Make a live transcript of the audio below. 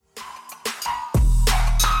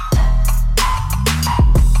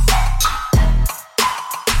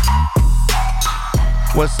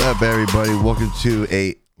What's up, everybody? Welcome to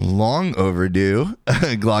a long overdue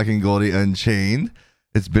Glock and Goldy Unchained.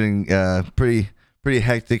 It's been pretty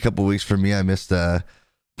hectic couple weeks for me. I missed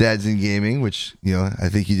Dads in Gaming, which I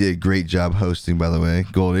think you did a great job hosting, by the way,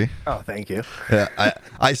 Goldy. Oh, thank you. Yeah,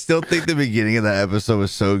 I still think the beginning of that episode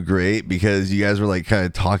was so great because you guys were like kind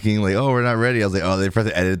of talking like, "Oh, we're not ready." I was like, "Oh, they forgot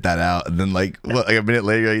to edit that out," and then like a minute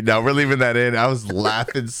later, you're like, "No, we're leaving that in." I was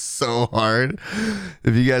laughing so hard.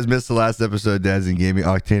 If you guys missed the last episode, Dads in Gaming,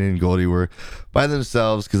 Octane and Goldie were by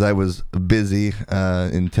themselves because I was busy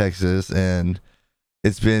in Texas, and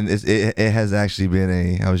it has actually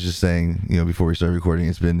been I was just saying, before we started recording,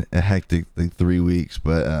 it's been a hectic 3 weeks,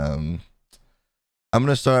 but I'm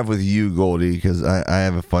gonna start off with you, Goldie, because I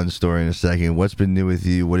have a fun story in a second. What's been new with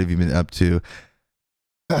you? What have you been up to?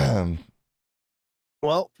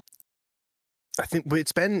 Well, I think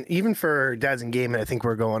it's been, even for Dads and Gaming, I think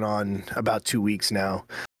we're going on about 2 weeks now.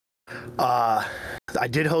 I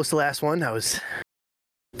did host the last one. I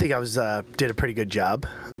think I was did a pretty good job.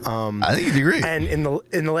 I think you did great. And in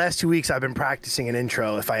the last 2 weeks, I've been practicing an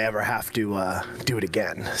intro if I ever have to do it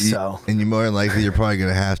again. And you're more than likely you're probably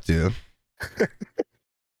gonna have to.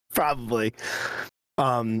 Probably.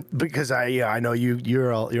 Because I know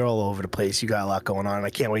you're all over the place. You got a lot going on, and I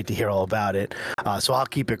can't wait to hear all about it. So I'll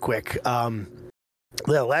keep it quick. The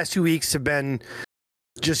last 2 weeks have been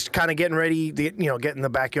just kind of getting ready, getting the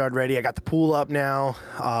backyard ready. I got the pool up now.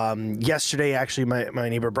 Yesterday, actually, my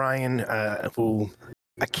neighbor Brian, who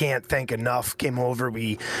I can't thank enough, came over.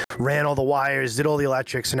 We ran all the wires, did all the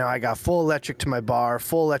electric. So now I got full electric to my bar,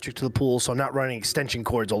 full electric to the pool. So I'm not running extension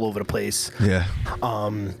cords all over the place. Yeah.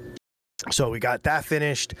 So we got that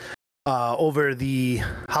finished. Over the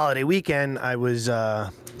holiday weekend, I was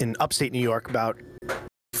in upstate New York, about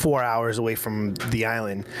 4 hours away from the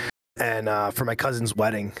island, and for my cousin's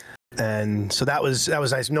wedding. And so that was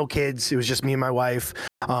nice. No kids. It was just me and my wife.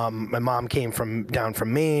 My mom came down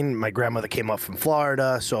from Maine. My grandmother came up from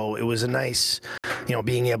Florida. So it was a nice,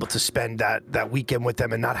 being able to spend that weekend with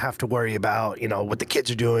them and not have to worry about, what the kids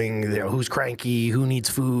are doing, who's cranky, who needs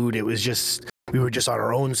food. It was just, we were just on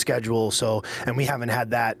our own schedule. So, and we haven't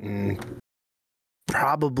had that in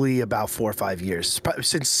probably about 4 or 5 years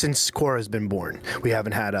since Cora has been born. We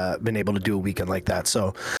haven't been able to do a weekend like that.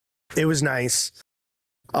 So it was nice.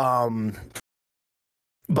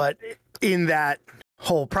 But in that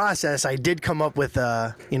whole process, I did come up with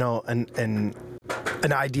an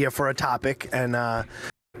idea for a topic, and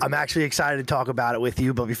I'm actually excited to talk about it with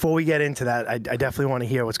you. But before we get into that, I definitely want to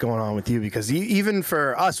hear what's going on with you, because even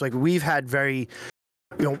for us, like, we've had very,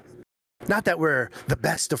 not that we're the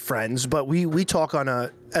best of friends, but we talk on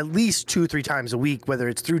at least 2-3 times a week, whether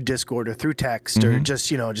it's through Discord or through text, or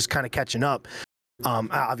just kind of catching up,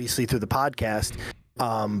 obviously through the podcast.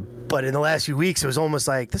 But in the last few weeks, it was almost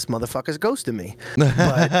like, this motherfucker's ghosting me.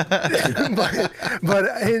 But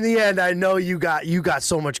in the end, I know you got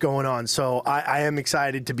so much going on. So I am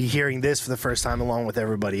excited to be hearing this for the first time along with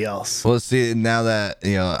everybody else. Well, see, now that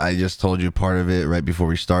I just told you part of it right before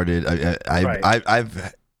we started.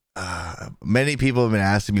 I've many people have been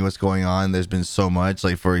asking me what's going on. There's been so much.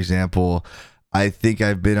 Like, for example, I think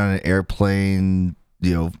I've been on an airplane,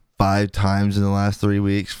 5 times in the last 3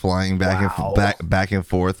 weeks, flying back and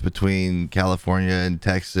forth between California and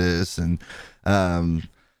Texas, and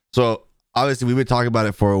so obviously we've been talking about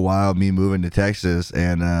it for a while, me moving to Texas,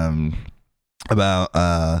 and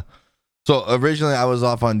so originally I was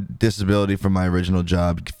off on disability from my original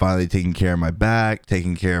job, finally taking care of my back,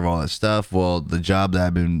 taking care of all that stuff. Well, the job that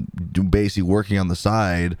I've been basically working on the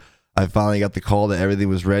side, I finally got the call that everything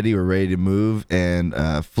was ready, we're ready to move, and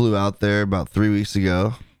flew out there about 3 weeks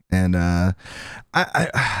ago. And I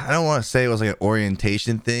don't want to say it was like an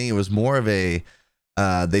orientation thing. It was more of a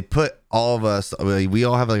they put all of us, we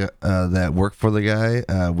all have like that work for the guy.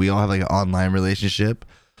 We all have like an online relationship.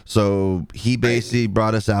 So he basically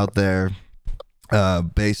brought us out there.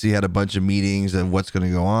 Basically had a bunch of meetings of what's going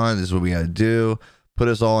to go on. This is what we got to do. Put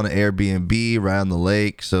us all in an Airbnb right on the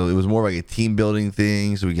lake. So it was more like a team building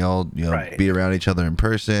thing. So we can all be around each other in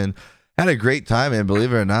person. Had a great time, and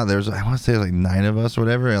believe it or not, there's, I want to say, like 9 of us or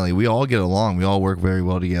whatever, and like we all get along. We all work very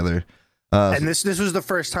well together. And this was the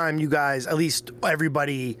first time you guys, at least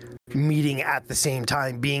everybody, meeting at the same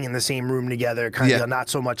time, being in the same room together, kind of deal, not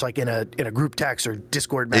so much like in a group text or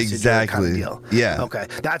Discord message kind of deal. Yeah. Okay,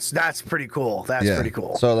 that's pretty cool. That's pretty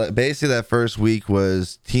cool. So basically, that first week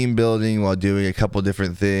was team building while doing a couple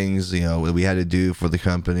different things, we had to do for the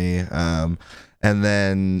company, and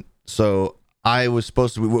then so I was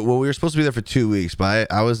supposed to be, we were supposed to be there for 2 weeks,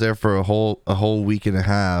 but I was there for a whole week and a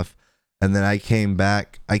half. And then I came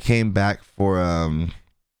back for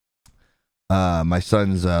my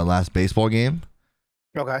son's last baseball game.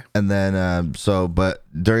 Okay. And then, but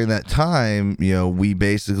during that time, we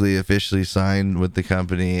basically officially signed with the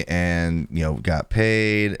company and, got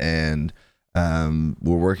paid and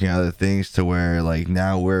we're working on other things to where like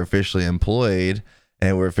now we're officially employed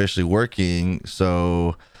and we're officially working.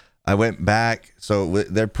 So I went back. So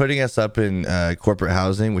they're putting us up in corporate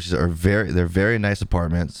housing, which is they're very nice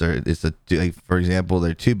apartments. For example,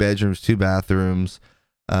 they're 2 bedrooms, 2 bathrooms.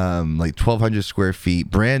 Like 1,200 square feet,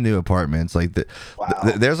 brand new apartments. Like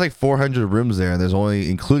there's like 400 rooms there, and there's only,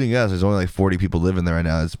 including us, there's only like 40 people living there right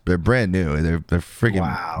now. They're brand new. They're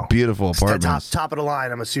freaking beautiful apartments. Top of the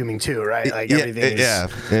line, I'm assuming too, right? Like everything. Yeah,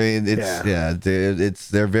 I mean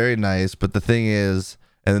they're very nice. But the thing is,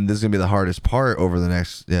 and this is gonna be the hardest part over the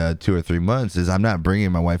next 2 or 3 months, is I'm not bringing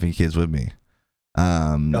my wife and kids with me.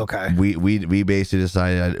 Okay. We basically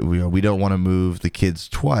decided we don't want to move the kids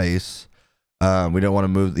twice. We don't want to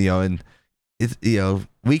move, and it's,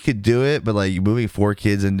 we could do it, but like moving 4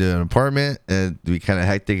 kids into an apartment and be kind of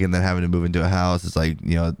hectic, and then having to move into a house. It's like,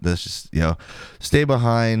 let's just, stay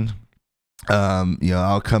behind.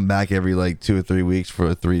 I'll come back every like 2 or 3 weeks for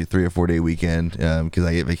a 3 or 4 day weekend. Cause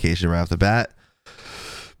I get vacation right off the bat.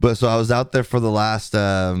 But so I was out there for the last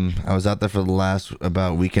about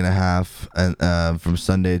week and a half, and from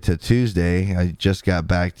Sunday to Tuesday. I just got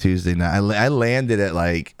back Tuesday night. I landed at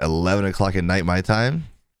like 11 o'clock at night my time,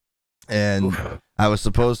 and I was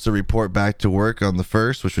supposed to report back to work on the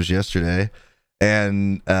 1st, which was yesterday,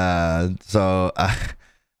 and so I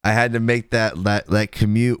had to make that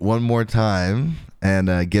commute one more time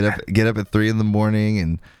and get up at 3 in the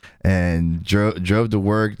morning and drove to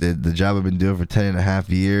work, the job I've been doing for 10 and a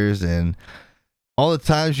half years, and all the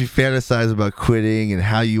times you fantasize about quitting and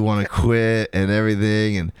how you want to quit and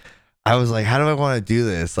everything. And I was like, how do I want to do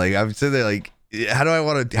this? Like, I'm sitting there like, how do I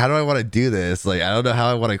want to do this? Like, I don't know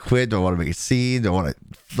how I want to quit. Do I want to make a scene? Do I want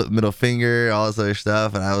to flip middle finger? All this other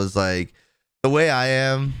stuff. And I was like, the way I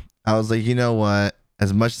am, I was like, you know what?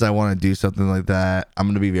 As much as I want to do something like that, I'm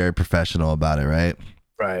going to be very professional about it. Right.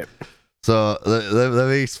 Right. So let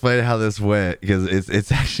me explain how this went, because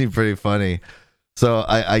it's actually pretty funny. So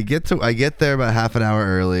I get there about half an hour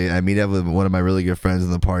early. I meet up with one of my really good friends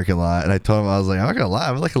in the parking lot, and I told him, I was like, I'm not gonna lie,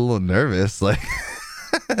 I'm like a little nervous. Like,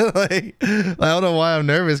 like I don't know why I'm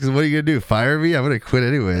nervous, because what are you gonna do? Fire me? I'm gonna quit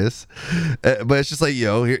anyways. But it's just like,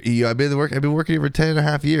 I've been working here for 10 and a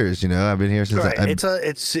half years. I've been here since. Right.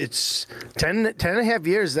 It's 10 and a half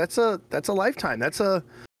years. That's a lifetime. That's a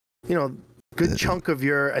good chunk of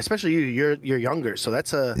especially you're younger, so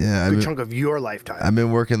that's a good chunk of your lifetime. I've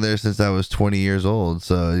been working there since I was 20 years old,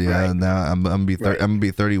 so right. Now I'm gonna be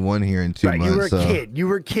 31 here in 2 months. You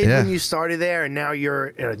were a kid when you started there, and now you're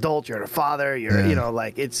an adult, you're a father,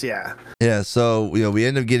 So we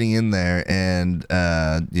end up getting in there, and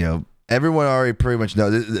everyone already pretty much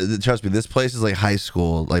knows. Trust me, this place is like high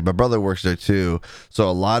school. Like, my brother works there too, so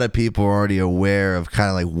a lot of people are already aware of kind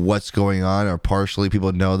of like what's going on, or partially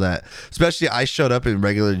people know that. Especially, I showed up in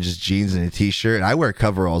regular just jeans and a t-shirt, and I wear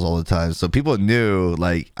coveralls all the time, so people knew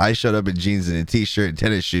like I showed up in jeans and a t-shirt and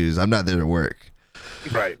tennis shoes. I'm not there to work.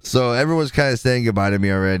 Right. So everyone's kind of saying goodbye to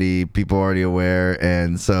me already. People are already aware,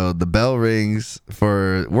 and so the bell rings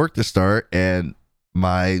for work to start, and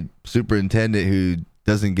my superintendent, who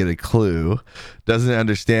doesn't get a clue, doesn't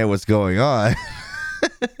understand what's going on,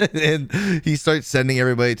 and he starts sending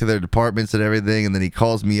everybody to their departments and everything, and then he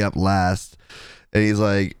calls me up last, and he's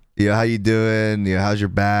like, how you doing? How's your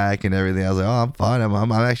back and everything? I was like, oh, I'm fine.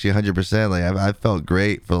 I'm actually 100%. Like, I felt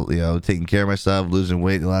great for taking care of myself, losing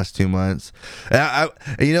weight the last 2 months. And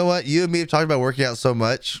you know what? You and me have talked about working out so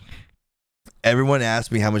much. Everyone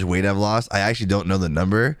asks me how much weight I've lost. I actually don't know the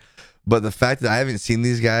number, but the fact that I haven't seen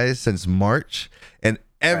these guys since March, and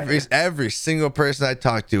every single person I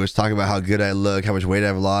talk to is talking about how good I look, how much weight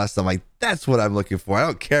I've lost. I'm like, that's what I'm looking for. I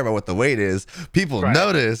don't care about what the weight is. People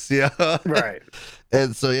notice, Right.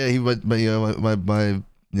 And so he went, my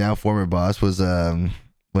now former boss was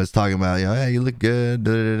talking about, hey, you look good.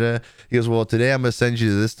 Da, da, da. He goes, well, today I'm gonna send you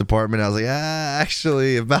to this department. I was like,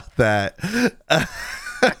 actually, about that. I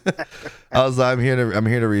was like, I'm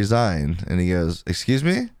here to resign. And he goes, excuse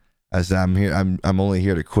me? I said, I'm only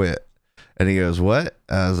here to quit. And he goes, what?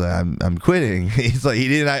 I was like, I'm quitting. He's like, he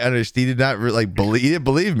didn't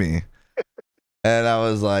believe me. And I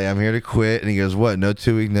was like, I'm here to quit. And he goes, what? No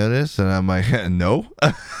 2-week notice? And I'm like, no.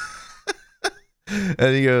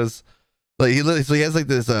 And he goes, like, he has like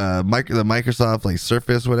this the Microsoft like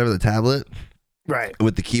Surface, whatever, the tablet, right,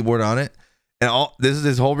 with the keyboard on it. And this is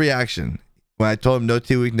his whole reaction. When I told him no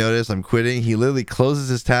 2-week notice, I'm quitting, he literally closes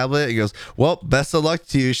his tablet and goes, well, best of luck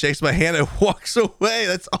to you, shakes my hand and walks away.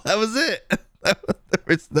 That was it.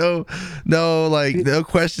 It's no like no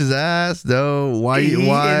questions asked. No why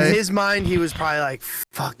in his mind he was probably like,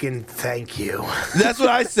 fucking thank you. That's what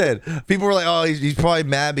I said. People were like, oh, he's probably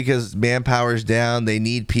mad because manpower's down. They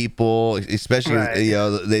need people, especially you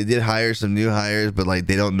know, they did hire some new hires, but like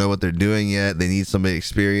they don't know what they're doing yet. They need somebody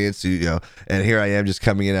experienced, you know. And here I am just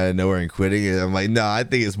coming in out of nowhere and quitting. And I'm like, no, I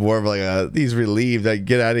think it's more of like he's relieved. Like,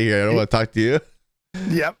 get out of here. I don't want to talk to you.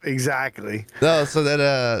 Yep, exactly. No, so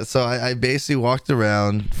then so I basically walked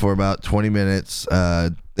around for about 20 minutes.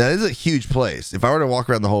 That is a huge place. If I were to walk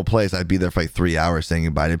around the whole place, I'd be there for like 3 hours saying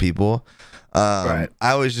goodbye to people.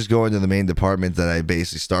 I was just going to the main department that I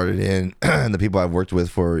basically started in, and the people I've worked with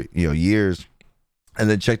for, you know, years, and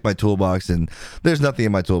then checked my toolbox, and there's nothing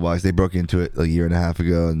in my toolbox. They broke into it a year and a half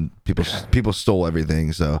ago, and people stole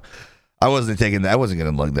everything. So I wasn't taking that. I wasn't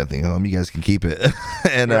gonna lug that thing home. You guys can keep it.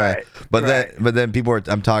 And but then people were.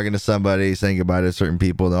 I'm talking to somebody, saying goodbye to certain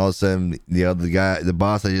people, and all of a sudden, you know, the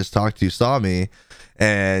boss I just talked to saw me,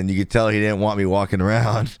 and you could tell he didn't want me walking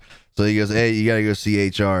around. So he goes, "Hey, you gotta go see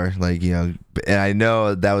HR." Like, you know, and I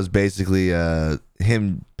know that was basically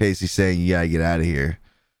him basically saying, "You gotta get out of here."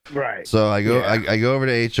 Right. So I go, I go over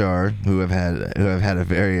to HR, who I've had a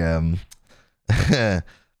very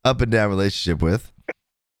up and down relationship with.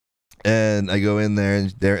 And I go in there,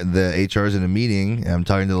 and the HR's in a meeting, and I'm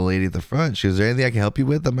talking to the lady at the front. She goes, "Is there anything I can help you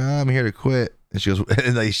with?" I'm here to quit. And she goes,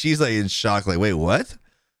 and like she's like in shock, like, "Wait, what?"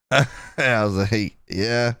 And I was like, "Hey,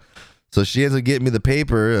 yeah." So she ends up getting me the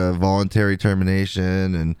paper, voluntary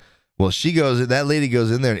termination, and well, that lady goes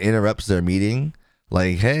in there and interrupts their meeting,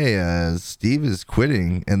 like, "Hey, Steve is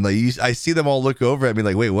quitting," and like I see them all look over at me,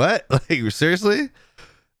 like, "Wait, what?" Like, seriously?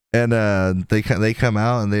 And they come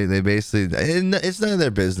out, and they basically, and it's none of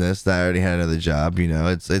their business that I already had another job, you know.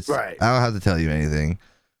 It's right. I don't have to tell you anything.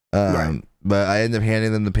 But I end up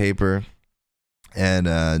handing them the paper and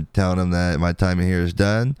telling them that my time in here is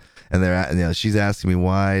done. And you know, she's asking me,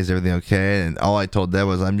 why is everything okay? And all I told them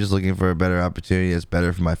was, I'm just looking for a better opportunity that's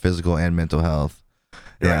better for my physical and mental health.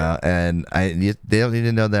 Yeah, and they don't need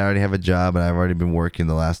to know that I already have a job and I've already been working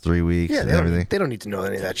the last 3 weeks. Yeah, and everything. They don't need to know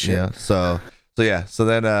any of that shit. Yeah, so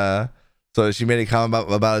then so she made a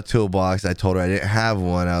comment about a toolbox. I told her I didn't have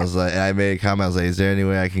one. I was like, and I made a comment. I was like, is there any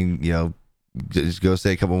way I can, you know, just go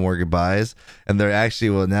say a couple more goodbyes? And they're actually,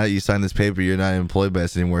 well, now that you signed this paper, you're not employed by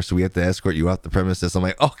us anymore, so we have to escort you off the premises. I'm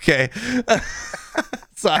like, okay.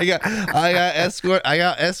 So I got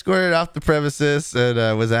escorted off the premises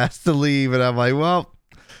and was asked to leave. And I'm like, well,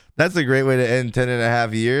 that's a great way to end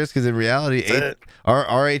 10.5 years, because in reality,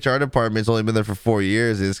 our HR department's only been there for 4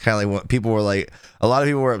 years. It's kind of like what people were like, a lot of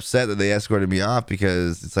people were upset that they escorted me off,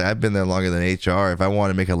 because it's like, I've been there longer than HR. If I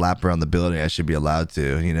want to make a lap around the building, I should be allowed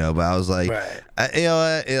to, you know. But I was like, you know,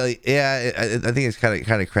 I think it's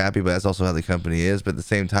kind of crappy, but that's also how the company is. But at the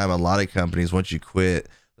same time, a lot of companies, once you quit,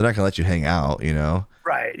 they're not gonna let you hang out, you know.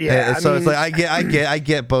 Right. Yeah. And so it's like I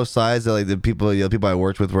get both sides. Like the people, you know, people I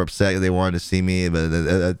worked with were upset. They wanted to see me, but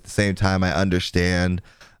at the same time, I understand.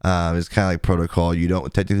 It's kind of like protocol. You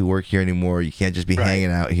don't technically work here anymore. You can't just be hanging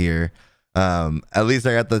out here. At least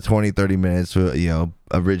I got the 20-30 minutes, you know,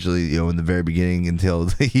 originally, you know, in the very beginning, until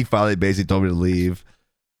he finally basically told me to leave.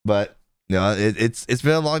 But you know, it's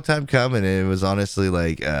been a long time coming, and it was honestly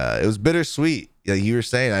like it was bittersweet. Like you were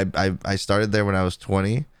saying, I started there when I was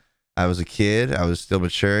 20. I was a kid. I was still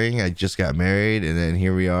maturing. I just got married, and then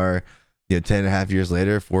here we are, you know, 10.5 years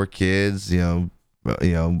later, 4 kids. You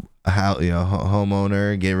know, a house, you know,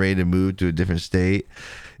 homeowner, getting ready to move to a different state.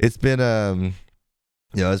 It's been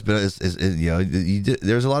you know, you know,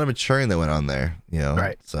 there's a lot of maturing that went on there. You know,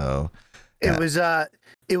 right? So it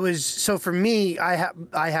was so for me. I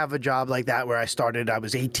have a job like that where I started. I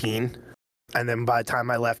was 18, and then by the time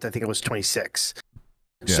I left, I think I was 26.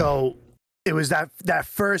 Yeah. So it was that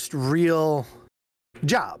first real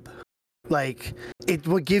job. Like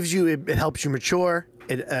what gives you, it helps you mature.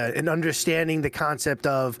 And understanding the concept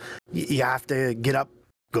of you have to get up,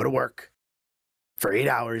 go to work for 8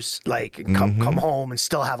 hours, like come home and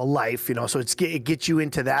still have a life, you know. So it gets you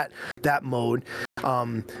into that mode,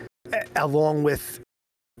 along with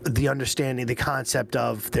the understanding, the concept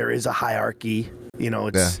of there is a hierarchy, you know.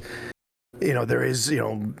 It's you know, there is, you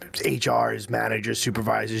know, HRs, managers,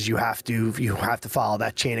 supervisors. You have to follow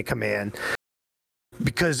that chain of command,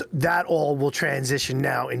 because that all will transition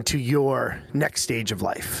now into your next stage of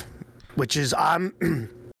life, which is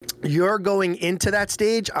you're going into that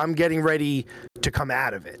stage. I'm getting ready to come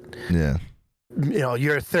out of it. Yeah. You know,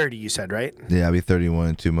 you're 30, you said, right? Yeah, I'll be 31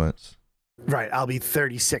 in 2 months. Right. I'll be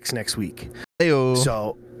 36 next week. Hey-o.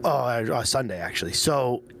 So, Sunday actually.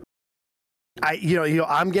 So you know,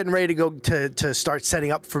 I'm getting ready to go to start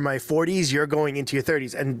setting up for my 40s. You're going into your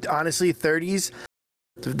 30s, and honestly, 30s,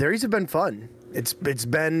 The dairies have been fun. It's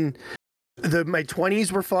been my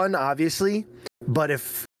 20s were fun, obviously, but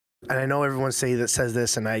and I know everyone says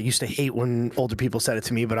this, and I used to hate when older people said it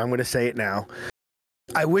to me, but I'm going to say it now.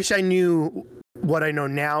 I wish I knew what I know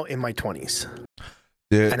now in my 20s.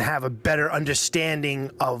 Dude. And have a better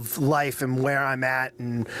understanding of life and where I'm at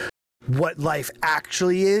and what life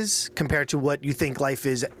actually is compared to what you think life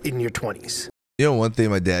is in your 20s. You know, one thing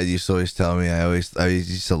my dad used to always tell me, I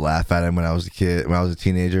used to laugh at him when I was a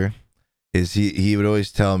teenager, is he would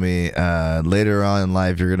always tell me, later on in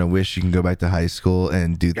life, you're going to wish you can go back to high school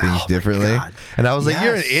and do things differently. And I was like,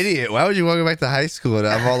 you're an idiot. Why would you want to go back to high school? And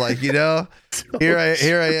I'm all like, here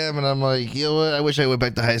I am. And I'm like, you know what? I wish I went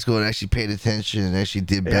back to high school and actually paid attention and actually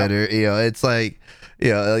did better. It's like,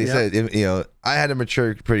 like you said, I had to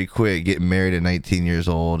mature pretty quick, getting married at 19 years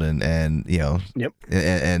old and and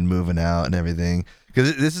moving out and everything.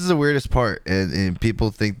 Because this is the weirdest part. And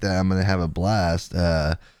people think that I'm going to have a blast.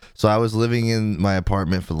 So I was living in my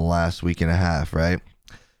apartment for the last week and a half, right?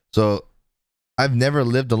 So I've never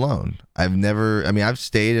lived alone. I've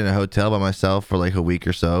stayed in a hotel by myself for like a week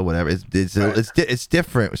or so, whatever. It's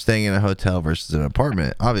different staying in a hotel versus an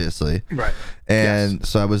apartment, obviously. Right. And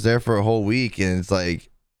so I was there for a whole week, and it's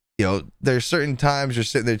like, there's certain times you're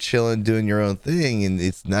sitting there chilling, doing your own thing, and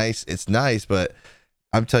it's nice, but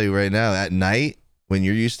I'm telling you right now, at night, when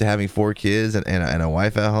you're used to having 4 kids and a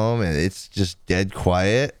wife at home, and it's just dead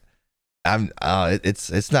quiet,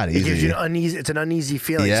 it's not easy. It gives you it's an uneasy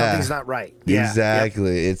feeling. Something's not right.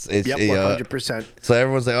 Exactly. Yep. It's 100%. So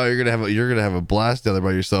everyone's like, oh, you're gonna have a blast down there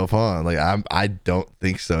by yourself, huh? Like I don't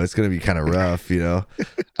think so. It's gonna be kind of rough,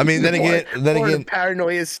 I mean, then again,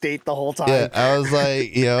 paranoia state the whole time. Yeah, I was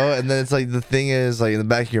like, and then it's like the thing is, like in the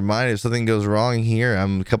back of your mind, if something goes wrong here,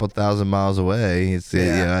 I'm a couple thousand miles away. It's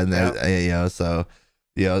so.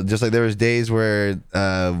 Just like there was days where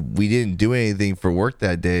we didn't do anything for work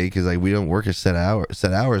that day because like we don't work a set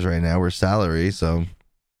hours right now. We're salary, so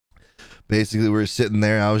basically we're sitting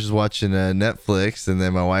there. I was just watching Netflix, and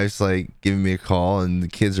then my wife's like giving me a call, and the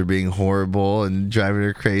kids are being horrible and driving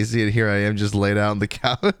her crazy, and here I am just laid out on the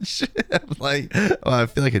couch. I'm like, I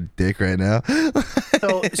feel like a dick right now.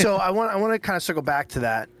 so I want to kind of circle back to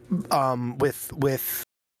that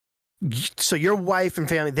so your wife and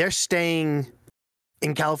family, they're staying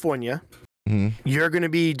in California. Mm-hmm. You're going to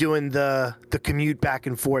be doing the commute back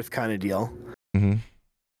and forth kind of deal.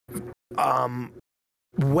 Mm-hmm.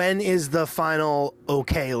 When is the final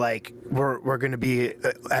okay? Like we're going to be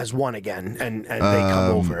as one again, and they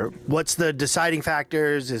come over. What's the deciding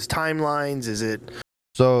factors? Is timelines? Is it?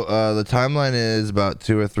 So the timeline is about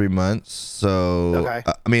 2 or 3 months. So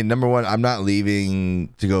I mean, number one, I'm not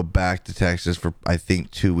leaving to go back to Texas for I think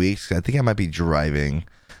 2 weeks. I think I might be driving.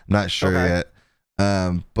 I'm not sure yet.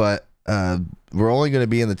 But we're only going to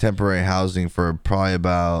be in the temporary housing for probably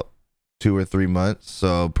about 2 or 3 months.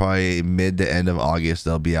 So probably mid to end of August,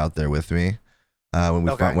 they'll be out there with me. When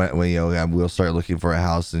we'll start looking for a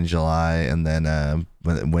house in July, and then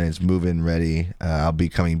when it's move-in ready, I'll be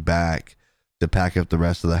coming back to pack up the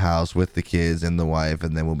rest of the house with the kids and the wife,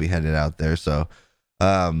 and then we'll be headed out there. So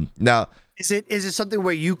now. Is it something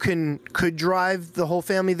where you could drive the whole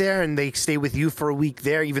family there and they stay with you for a week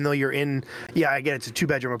there, even though you're in? Yeah, I get it's a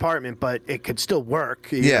 2-bedroom apartment, but it could still work.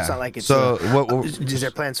 It's not like it's. So is there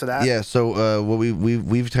plans for that? Yeah. So what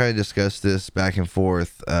we've tried to discuss this back and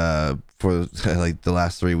forth for like the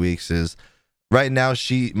last 3 weeks is right now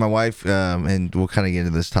my wife and we'll kind of get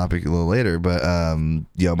into this topic a little later, but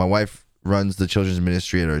my wife runs the children's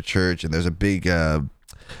ministry at our church, and there's a big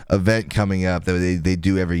event coming up that they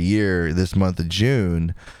do every year this month of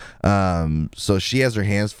June. So she has her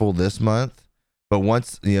hands full this month, but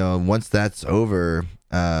once that's over,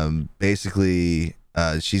 basically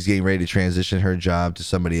she's getting ready to transition her job to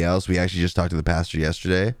somebody else. We actually just talked to the pastor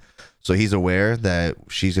yesterday, so he's aware that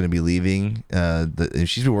she's going to be leaving. And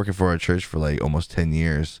she's been working for our church for like almost 10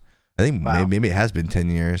 years. I think maybe it has been 10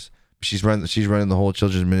 years. She's running the whole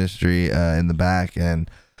children's ministry in the back, and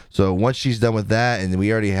so once she's done with that, and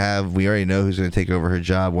we already know who's going to take over her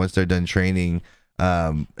job once they're done training,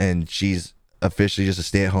 and she's officially just a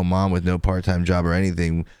stay-at-home mom with no part-time job or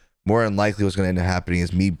anything. More than likely, what's going to end up happening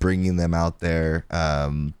is me bringing them out there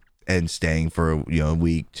and staying for a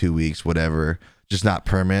week, 2 weeks, whatever, just not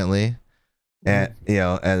permanently, and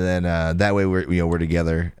and then that way we're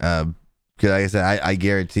together. Because like I said, I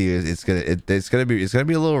guarantee you it's gonna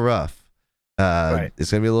be a little rough.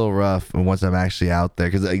 It's gonna be a little rough once I'm actually out there,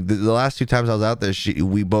 because like, the last 2 times I was out there,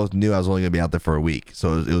 we both knew I was only gonna be out there for a week,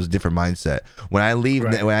 so it was a different mindset. When I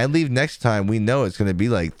leave next time, we know it's gonna be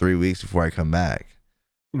like 3 weeks before I come back.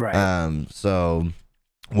 Right. So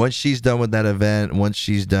once she's done with that event, once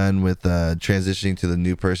she's done with transitioning to the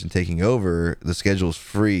new person taking over, the schedule's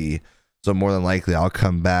free. So more than likely, I'll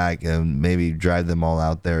come back and maybe drive them all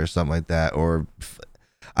out there or something like that. Or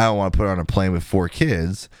I don't want to put her on a plane with 4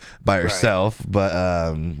 kids by herself,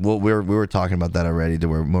 but we were talking about that already. To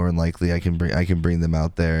where more than likely I can bring them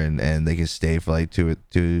out there and they can stay for like 3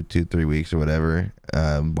 weeks or whatever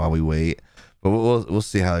while we wait. But we'll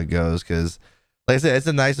see how it goes, because like I said, it's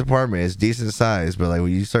a nice apartment. It's decent size, but like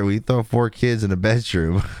when you throw 4 kids in a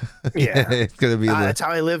bedroom, yeah, it's gonna be. That's how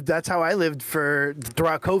I lived. That's how I lived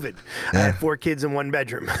throughout COVID. I had 4 kids in 1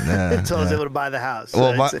 bedroom until I was able to buy the house.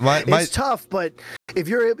 So Well, it's tough, but if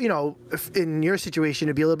you're, if in your situation,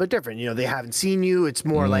 it'd be a little bit different. They haven't seen you. It's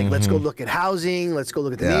more like, let's go look at housing. Let's go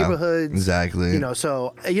look at the neighborhoods. Exactly.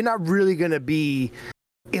 So you're not really gonna be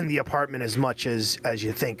in the apartment as much as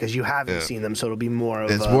you think, because you haven't seen them, so it'll be more of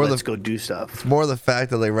let's go do stuff. It's more the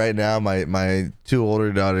fact that like right now my 2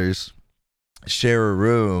 older daughters share a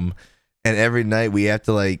room, and every night we have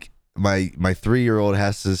to like my 3-year-old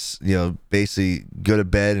has to basically go to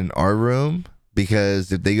bed in our room,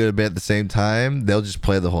 because if they go to bed at the same time, they'll just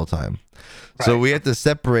play the whole time. So we have to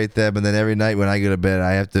separate them, and then every night when I go to bed,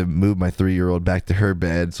 I have to move my 3-year-old back to her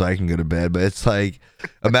bed so I can go to bed. But it's like,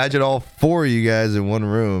 imagine all 4 of you guys in one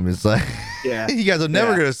room. It's like, you guys are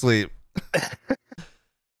never gonna sleep.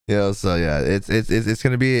 So yeah, it's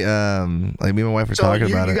gonna be like me and my wife were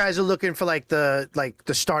talking about it. You guys are looking for like the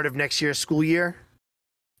start of next year's school year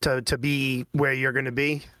to be where you're gonna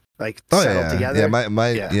be. Like settled together.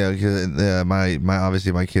 Yeah, my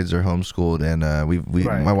obviously my kids are homeschooled, and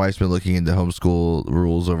my wife's been looking into homeschool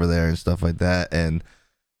rules over there and stuff like that, and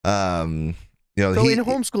in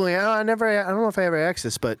homeschooling, I don't know if I ever asked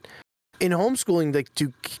this, but in homeschooling, like,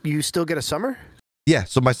 do you still get a summer? Yeah,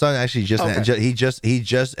 so my son actually he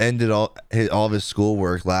just ended all of his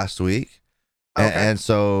schoolwork last week. Okay. And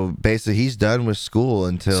so basically he's done with school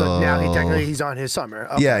until. So now he's on his summer.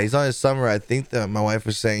 Okay. Yeah, he's on his summer. I think that my wife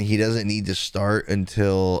was saying he doesn't need to start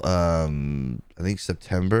until I think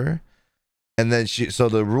September, and then so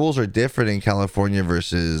the rules are different in California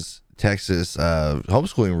versus Texas.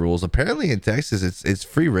 Homeschooling rules, apparently in Texas it's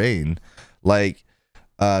free reign, like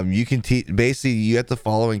you can teach. Basically, you have to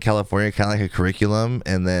follow in California kind of like a curriculum,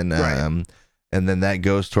 and then and then that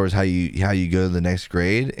goes towards how you go to the next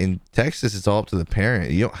grade. In Texas, it's all up to the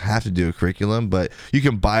parent. You don't have to do a curriculum, but you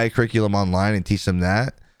can buy a curriculum online and teach them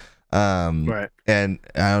that. And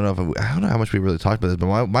I don't know how much we really talked about this,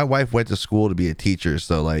 but my wife went to school to be a teacher,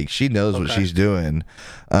 so like she knows what she's doing.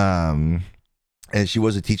 And she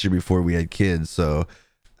was a teacher before we had kids, so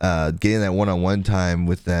getting that one-on-one time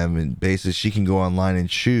with them, and basically she can go online and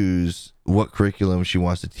choose what curriculum she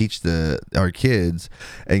wants to teach our kids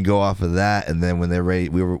and go off of that. And then when they're ready,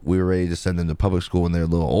 we were ready to send them to public school when they're a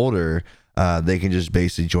little older, they can just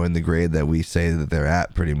basically join the grade that we say that they're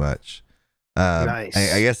at, pretty much. Nice.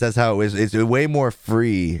 I guess that's how it is. It's way more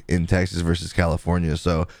free in Texas versus California.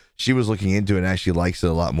 So she was looking into it and actually likes it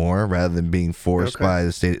a lot more, rather than being forced by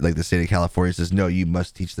the state. Like the state of California says, no, you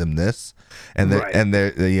must teach them this, and like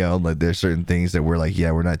there's certain things that we're like,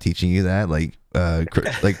 yeah, we're not teaching you that, like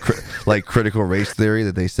like critical race theory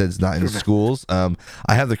that they said is not in schools. I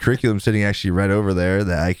have the curriculum sitting actually right over there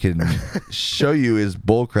that I can show you is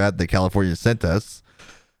bullcrap that California sent us.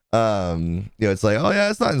 It's like, oh yeah,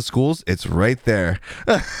 it's not in schools, it's right there.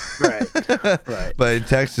 right But in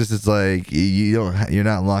Texas, it's like you're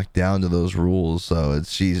not locked down to those rules. So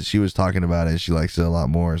she was talking about it and she likes it a lot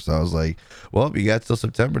more. So I was like, well, you got till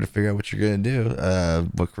September to figure out what you're gonna do,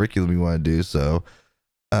 what curriculum you want to do. So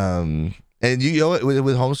and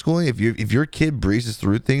with homeschooling, if your kid breezes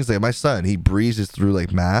through things, like my son, he breezes through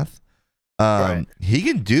like math. He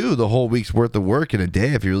can do the whole week's worth of work in a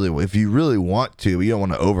day if you really want to, but you don't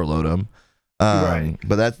want to overload him.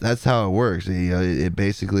 But that's how it works. It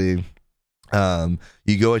basically,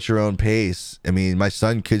 you go at your own pace. I mean, my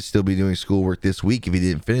son could still be doing schoolwork this week if he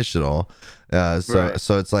didn't finish it all. So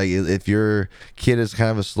it's like, if your kid is kind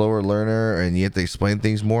of a slower learner and you have to explain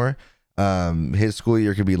things more, his school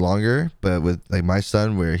year could be longer. But with like my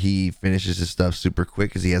son, where he finishes his stuff super quick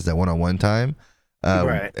because he has that one-on-one time.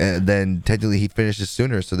 And then technically he finishes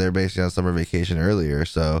sooner, so they're basically on summer vacation earlier.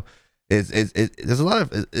 So there's a lot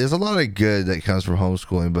of good that comes from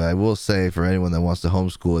homeschooling. But I will say, for anyone that wants to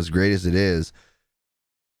homeschool, as great as it is,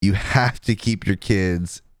 you have to keep your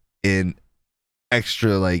kids in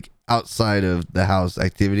extra, like, outside of the house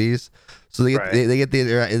activities, so they get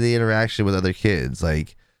the interaction with other kids.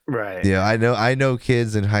 Like Right. Yeah, I know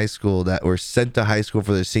kids in high school that were sent to high school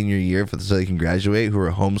for their senior year so they can graduate, who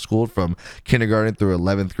were homeschooled from kindergarten through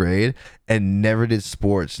 11th grade and never did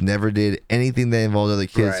sports, never did anything that involved other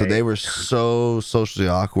kids. So they Right. were so socially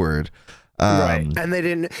awkward. Right. And they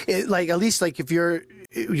didn't like, at least like if your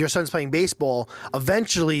son's playing baseball,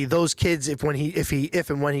 eventually those kids, if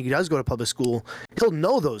and when he does go to public school, he'll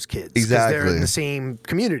know those kids because they're Exactly. in the same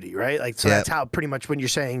community, right? Like, so Yeah. that's how pretty much when you're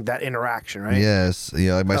saying that interaction, right? Yes, you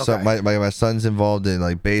know, like my son, Okay. my son's involved in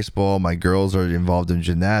like baseball. My girls are involved in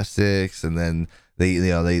gymnastics, and then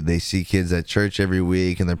they see kids at church every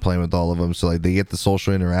week, and they're playing with all of them. So like they get the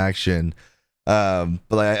social interaction. But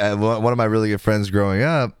like one of my really good friends growing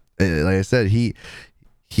up, like I said, he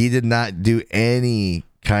did not do any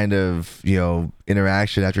kind of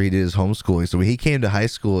interaction after he did his homeschooling. So when he came to high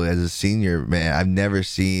school as a senior, man, I've never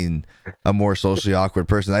seen a more socially awkward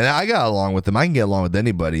person. I got along with him. I can get along with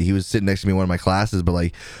anybody. He was sitting next to me in one of my classes, but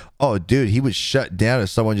like, oh dude, he would shut down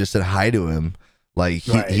if someone just said hi to him. Like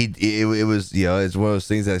it was, it's one of those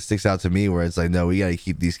things that sticks out to me where it's like, no, we got to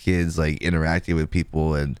keep these kids like interacting with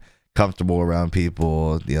people and comfortable around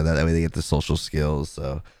people, that way they get the social skills.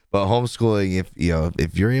 So but homeschooling,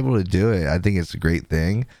 if you're able to do it, I think it's a great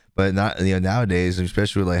thing. But not nowadays,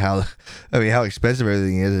 especially with like how expensive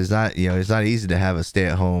everything is. It's not easy to have a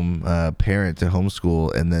stay-at-home parent to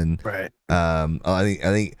homeschool. And then Right. I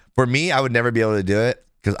think for me, I would never be able to do it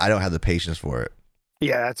because I don't have the patience for it.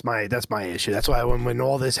 Yeah, that's my issue. That's why when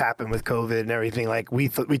all this happened with COVID and everything, like we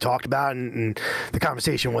talked about, and the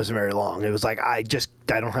conversation wasn't very long. It was like I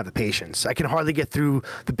don't have the patience. I can hardly get through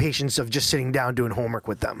the patience of just sitting down doing homework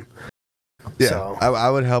with them. Yeah, So. I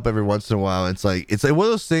would help every once in a while. It's like one of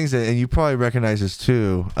those things, and you probably recognize this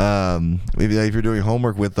too. Maybe like if you're doing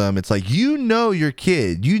homework with them, it's like your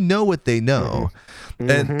kid, what they know.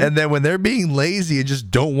 Mm-hmm. And then when they're being lazy and just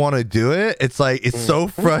don't want to do it, it's like it's so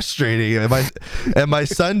frustrating. And my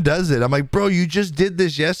son does it. I'm like, bro, you just did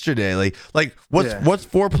this yesterday. Like what's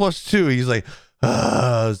 4 + 2? He's like,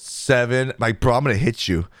 7. Like, bro, I'm gonna hit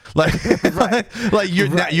you. Like, like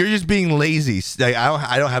you're just being lazy. Like,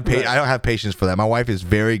 I don't have patience for that. My wife is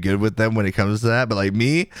very good with them when it comes to that. But like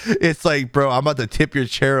me, it's like, bro, I'm about to tip your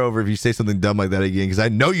chair over if you say something dumb like that again because I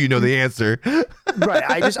know you know the answer. Right.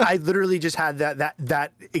 I literally just had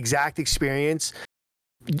that exact experience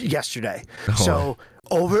yesterday. Oh. So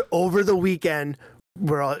over the weekend,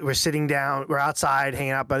 we're sitting down, we're outside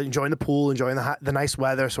hanging out, but enjoying the pool, enjoying the nice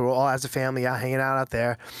weather. So we're all as a family out hanging out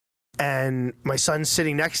there. And my son's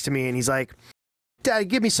sitting next to me, and he's like, "Dad,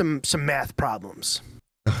 give me some math problems."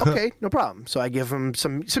 Okay, no problem. So I give him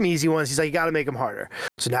some easy ones. He's like, "You got to make them harder."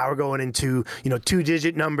 So now we're going into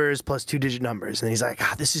 2-digit numbers plus 2-digit numbers, and he's like,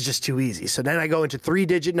 "This is just too easy." So then I go into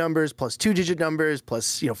 3-digit numbers plus 2-digit numbers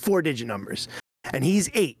plus 4-digit numbers, and he's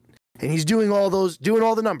 8. And he's doing all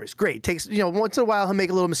the numbers. Great. Takes, once in a while he'll make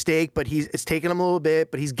a little mistake, but it's taking him a little bit,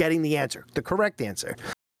 but he's getting the answer, the correct answer.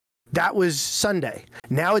 That was Sunday.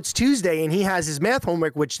 Now it's Tuesday, and he has his math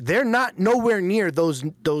homework, which they're not nowhere near those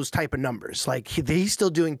type of numbers. Like he's still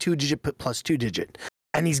doing 2-digit plus 2-digit,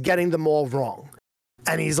 and he's getting them all wrong.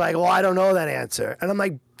 And he's like, "Well, I don't know that answer." And I'm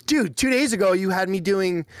like, "Dude, 2 days ago you had me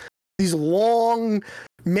doing these long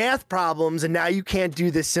math problems, and now you can't do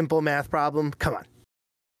this simple math problem. Come on."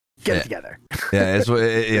 Get it together. Yeah, it's what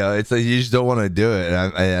it's like you just don't want to do it.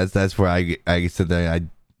 And that's where I sit there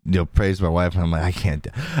and I praise my wife and I'm like, I can't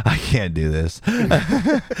do this.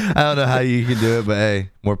 I don't know how you can do it, but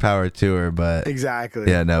hey, more power to her. But Exactly.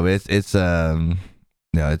 yeah, no, it's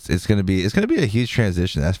gonna be a huge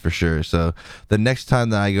transition, that's for sure. So the next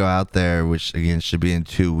time that I go out there, which again should be in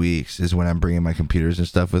 2 weeks, is when I'm bringing my computers and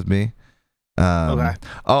stuff with me. Okay.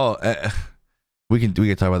 We can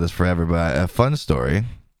talk about this forever, but a fun story.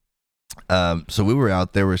 So we were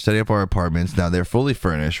out there, we're setting up our apartments. Now they're fully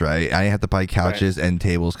furnished, right? I didn't have to buy couches, end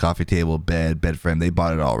tables, coffee table, bed frame. They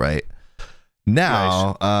bought it all, right?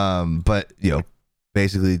 Now, nice. But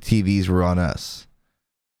basically TVs were on us.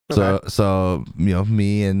 Okay. So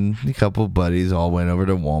me and a couple of buddies all went over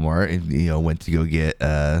to Walmart and went to go get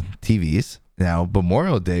TVs. Now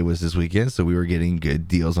Memorial Day was this weekend, so we were getting good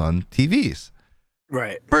deals on TVs.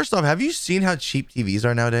 Right. First off, have you seen how cheap TVs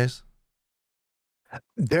are nowadays?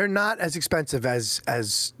 They're not as expensive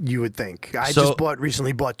as you would think. I just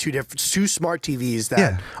recently bought two smart TVs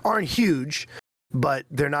that aren't huge, but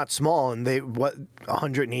they're not small, and they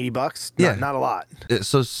 $180? Not a lot.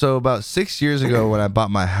 So about 6 years ago when I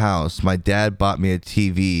bought my house, my dad bought me a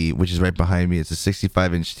TV, which is right behind me. It's a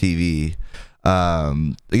 65-inch TV.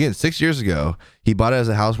 Again, 6 years ago, he bought it as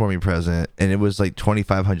a housewarming present, and it was like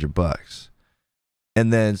 $2,500.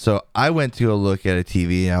 And then so I went to go look at a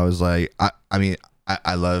TV, and I was like, I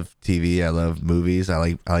I love TV. I love movies. I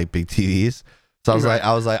like big TVs. So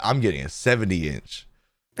I was like, I'm getting a 70-inch.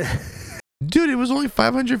 Dude, it was only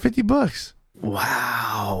 $550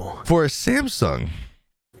 Wow. for a Samsung.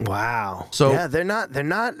 Wow. So yeah, they're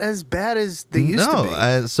not as bad as they used to be.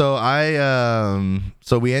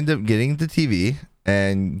 So we end up getting the TV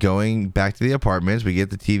and going back to the apartments. We get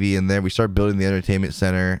the TV in there. We start building the entertainment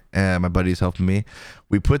center, and my buddy's helping me.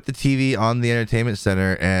 We put the TV on the entertainment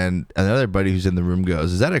center, and another buddy who's in the room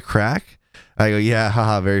goes, "Is that a crack?" I go, "Yeah,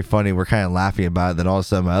 haha, very funny." We're kind of laughing about it. Then all of a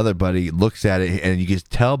sudden, my other buddy looks at it, and you can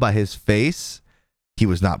tell by his face he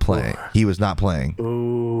was not playing. He was not playing.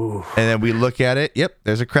 Ooh. And then we look at it. Yep,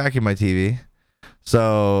 there's a crack in my TV.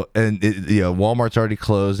 So, and Walmart's already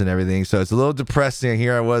closed and everything. So it's a little depressing.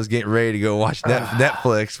 Here I was getting ready to go watch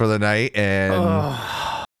Netflix for the night. And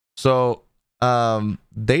so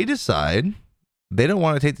they decide they don't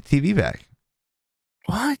want to take the TV back.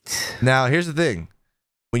 What? Now, here's the thing.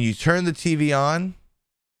 When you turn the TV on,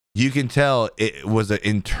 you can tell it was an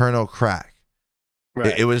internal crack.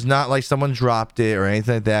 Right. It was not like someone dropped it or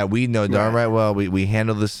anything like that. We know darn right well. We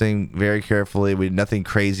handled this thing very carefully. Nothing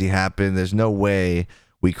crazy happened. There's no way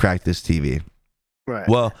we cracked this TV. Right.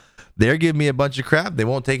 Well, they're giving me a bunch of crap. They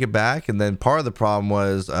won't take it back. And then part of the problem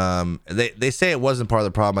was they say it wasn't part of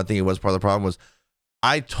the problem. I think it was part of the problem was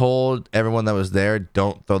I told everyone that was there,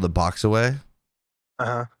 don't throw the box away.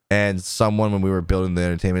 Uh-huh. And someone, when we were building the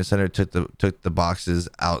entertainment center, took the boxes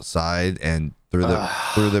outside and threw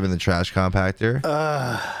them in the trash compactor.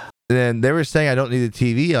 And they were saying I don't need the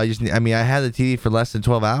TV. I had the TV for less than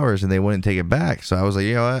 12 hours and they wouldn't take it back. So I was like,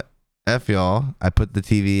 you know what? F y'all. I put the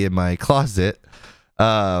TV in my closet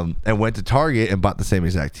and went to Target and bought the same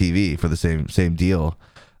exact TV for the same deal.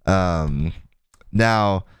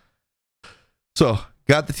 Now, so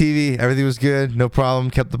got the TV. Everything was good. No problem.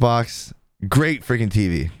 Kept the box. Great freaking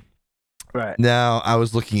TV. Right. Now, I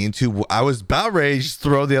was about ready to just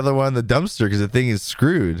throw the other one in the dumpster because the thing is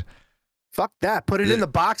screwed. Fuck that. Put it in the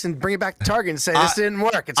box and bring it back to Target and say, this didn't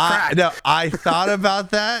work. It's cracked. No, I thought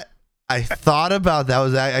about that.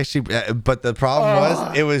 Was actually, but the problem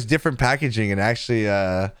was it was different packaging. And actually,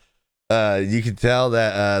 you could tell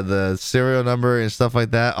that the serial number and stuff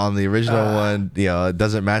like that on the original one, it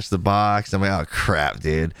doesn't match the box. I'm like, oh, crap,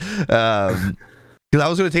 dude. Because I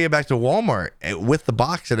was going to take it back to Walmart with the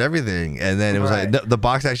box and everything. And then it was like, the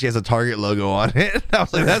box actually has a Target logo on it. I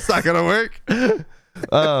was like, that's not going to work.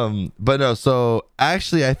 But no, so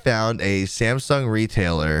actually I found a Samsung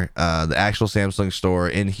retailer, the actual Samsung store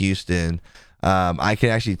in Houston. I can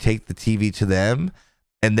actually take the TV to them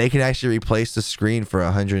and they can actually replace the screen for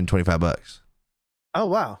 $125. Oh,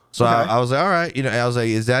 wow. So okay. I was like, all right, I was like,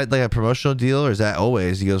 is that like a promotional deal or is that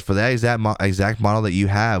always? He goes, for that exact model that you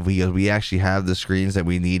have, we actually have the screens that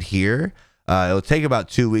we need here. It'll take about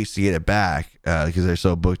 2 weeks to get it back because they're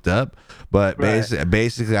so booked up. But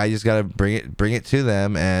basically, I just gotta bring it to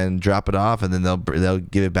them and drop it off, and then they'll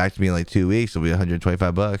give it back to me in like 2 weeks. It'll be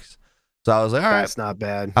 $125. So I was like, all right, that's not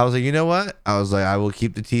bad. I was like, you know what? I was like, I will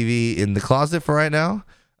keep the TV in the closet for right now.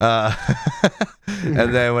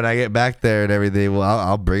 And then when I get back there and everything, well,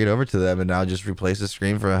 I'll bring it over to them and I'll just replace the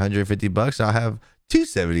screen for $150. I'll have two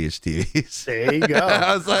 70-inch TVs. There you go.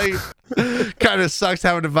 I was like, kind of sucks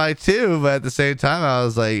having to buy two, but at the same time, I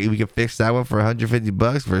was like, we can fix that one for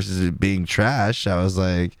 $150 versus it being trash. I was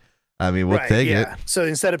like, I mean, we'll take it. So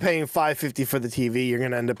instead of paying $550 for the TV, you're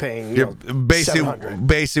gonna end up paying basically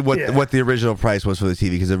what the original price was for the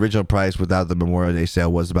TV, because the original price without the Memorial Day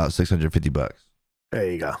sale was about $650.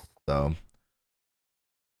 There you go. So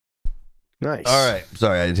nice. All right.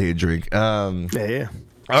 Sorry, I had to take a drink. Yeah.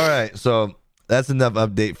 All right. So that's enough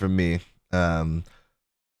update from me. So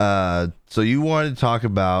you wanted to talk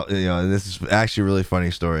about, and this is actually a really funny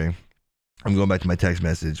story. I'm going back to my text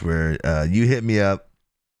message where you hit me up.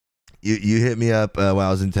 You hit me up while I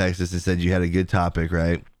was in Texas and said you had a good topic,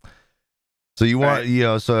 right? So you want,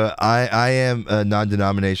 so I am a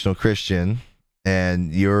non-denominational Christian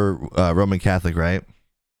and you're Roman Catholic, right?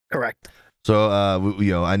 Correct. So,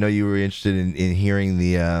 I know you were interested in hearing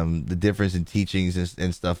the difference in teachings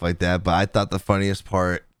and stuff like that. But I thought the funniest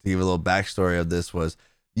part, to give a little backstory of this, was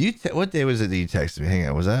what day was it that you texted me? Hang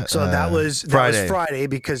on, was that? So that was Friday. Friday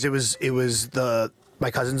because it was my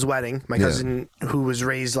cousin's wedding. My cousin, who was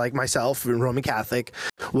raised like myself, Roman Catholic,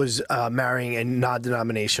 was marrying a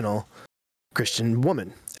non-denominational Christian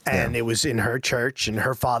woman, and it was in her church, and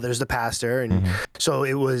her father's the pastor, and so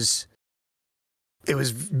it was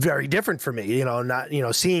very different for me, not,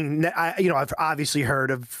 seeing, I've obviously heard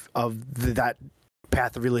of that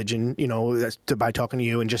path of religion, by talking to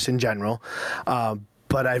you and just in general.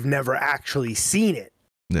 But I've never actually seen it.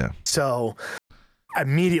 Yeah. So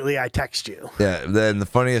immediately I text you. Yeah. Then the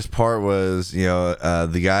funniest part was,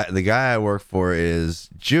 the guy I work for is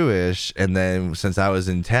Jewish, and then since I was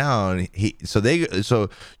in town, so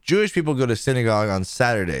Jewish people go to synagogue on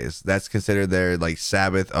Saturdays. That's considered their like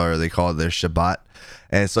Sabbath, or they call it their Shabbat.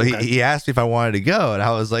 And so he asked me if I wanted to go, and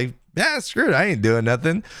I was like, yeah, screw it, I ain't doing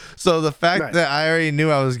nothing. So the fact that I already knew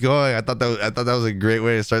I was going, I thought that was a great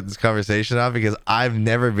way to start this conversation off, because I've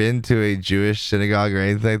never been to a Jewish synagogue or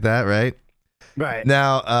anything like that, right? Right.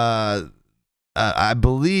 Now, I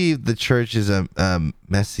believe the church is a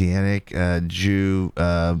Messianic Jew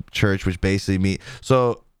church, which basically means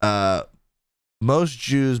most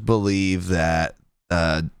Jews believe that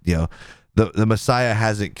the Messiah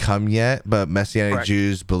hasn't come yet, but Messianic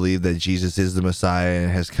Jews believe that Jesus is the Messiah and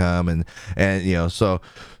has come, and so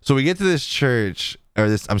we get to this church, or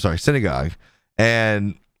this, I'm sorry, synagogue,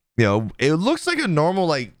 and it looks like a normal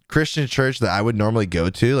like Christian church that I would normally go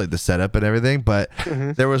to, like the setup and everything, but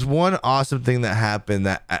there was one awesome thing that happened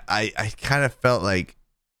that I kind of felt like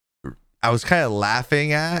I was kind of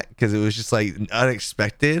laughing at, because it was just like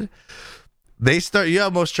unexpected. Most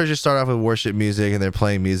churches start off with worship music and they're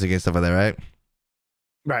playing music and stuff like that, right?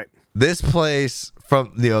 Right. This place,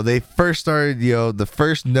 from they first started, the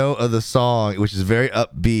first note of the song, which is very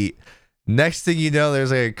upbeat. Next thing you know,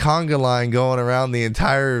 there's like a conga line going around the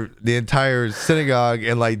entire synagogue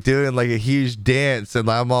and like doing like a huge dance, and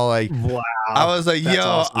I'm all like, wow. I was like, yo,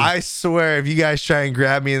 awesome. I swear, if you guys try and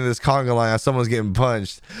grab me in this conga line, someone's getting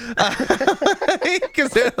punched,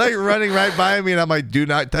 because they're like running right by me, and I'm like, do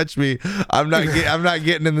not touch me. I'm not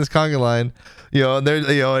getting in this conga line. And there's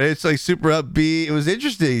it's like super upbeat. It was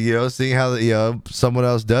interesting, seeing how someone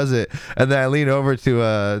else does it. And then I lean over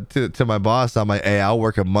to my boss. I'm like, hey, I'll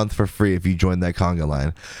work a month for free if you join that conga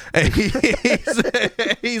line. And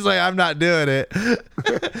he's like, I'm not doing it.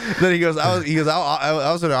 Then he goes, I was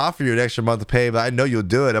going to offer you an extra month of pay, but I know you'll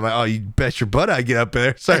do it. I'm like, oh, you bet your butt I get up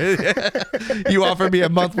there. Sorry. You offer me a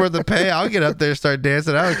month worth of pay, I'll get up there and start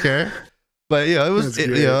dancing. I don't care. But it was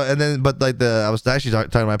and then I was actually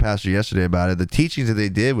talking to my pastor yesterday about it. The teachings that they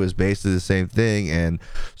did was basically the same thing, and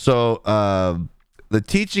so the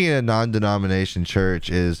teaching in a non-denomination church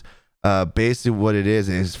is basically what it is.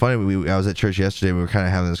 And it's funny. I was at church yesterday. We were kind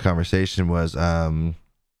of having this conversation. Was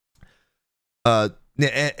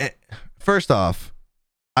first off,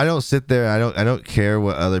 I don't sit there. I don't care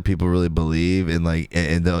what other people really believe, and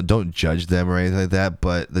don't judge them or anything like that.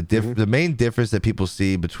 But the main difference that people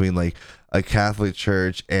see between like a Catholic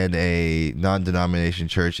church and a non-denomination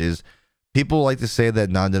church is people like to say that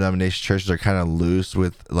non-denomination churches are kind of loose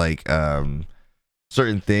with like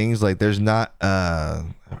certain things. Like there's not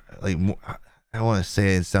like, I don't want to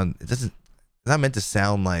say it's not meant to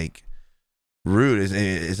sound like rude.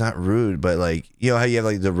 It's not rude, but like how you have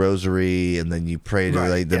like the rosary and then you pray to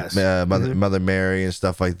like the Mother Mary and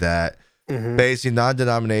stuff like that. Basically,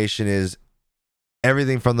 non-denomination is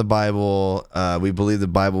everything from the Bible. We believe the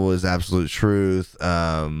Bible is absolute truth,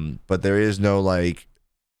 but there is no like,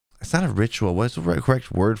 it's not a ritual. What's the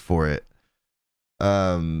correct word for it?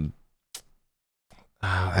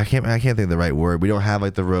 I can't think of the right word. We don't have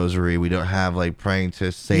like the rosary. We don't have like praying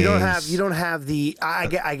to saints. You don't have the. I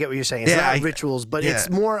get what you're saying. It's not rituals, but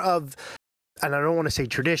it's more of. And I don't want to say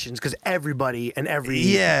traditions, because everybody and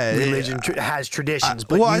every religion has traditions.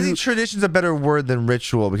 But I think tradition's a better word than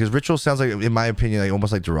ritual, because ritual sounds like, in my opinion, like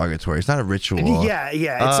almost like derogatory. It's not a ritual. Yeah.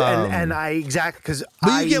 It's, and I exactly because.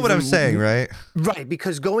 But you get what I'm saying, right? Right,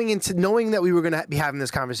 because going into knowing that we were going to be having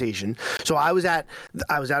this conversation, so I was at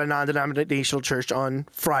a non-denominational church on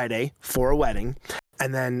Friday for a wedding,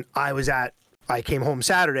 and then I came home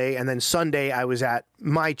Saturday, and then Sunday I was at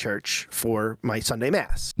my church for my Sunday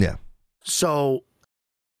Mass. Yeah. So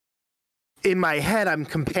in my head, I'm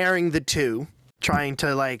comparing the two, trying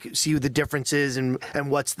to like see the differences and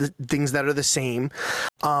what's the things that are the same.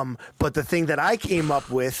 But the thing that I came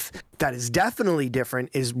up with that is definitely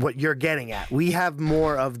different is what you're getting at. We have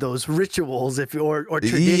more of those rituals or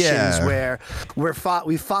traditions where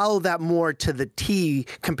we follow that more to the T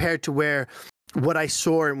compared to where what I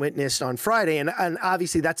saw and witnessed on Friday. And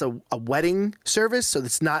obviously that's a wedding service. So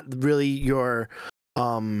it's not really your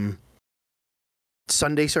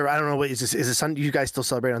Sunday service. I don't know what is this. Is it Sunday? You guys still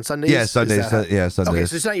celebrate on Sundays? Yeah, Sundays. Sundays. Okay,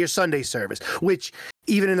 so it's not your Sunday service, which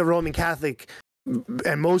even in the Roman Catholic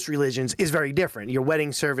and most religions is very different. Your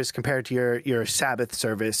wedding service compared to your Sabbath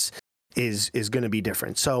service is going to be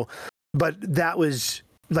different. So, but that was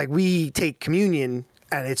like, we take communion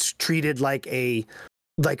and it's treated like a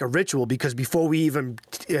ritual, because before we even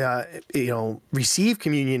receive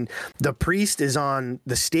communion, the priest is on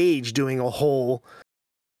the stage doing a whole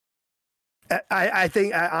I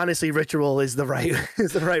think honestly, ritual is the right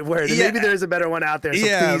word. And Yeah. maybe there's a better one out there. So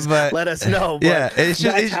Yeah, please but- let us know. But Yeah, it's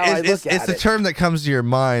just that's how I look it's at the it. term that comes to your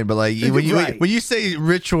mind, but like Right. when you say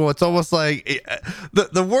ritual, it's almost like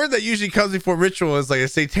the word that usually comes before ritual is like a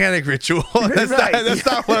satanic ritual. That's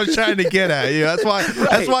not what I'm trying to get at. You know,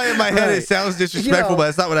 that's why in my head it sounds disrespectful, but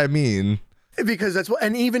that's not what I mean. Because that's what,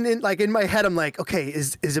 and even in my head, I'm like, okay,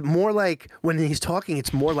 is it more like when he's talking,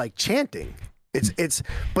 it's more like chanting.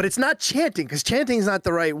 But it's not chanting, because chanting is not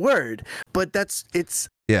the right word. But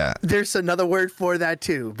Yeah. there's another word for that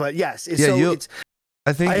too. But yes,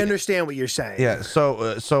 I understand what you're saying. Yeah,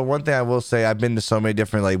 so one thing I will say, I've been to so many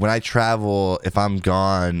different, like when I travel, if I'm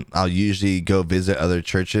gone, I'll usually go visit other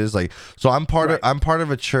churches. Like, so I'm part of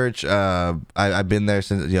a church. I've been there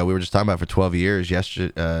since, we were just talking about, for 12 years.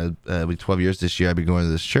 12 years this year. I've been going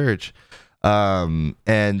to this church.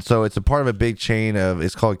 And so it's a part of a big chain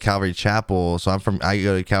it's called Calvary Chapel. So I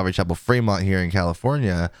go to Calvary Chapel Fremont here in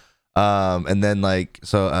California. And then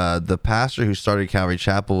the pastor who started Calvary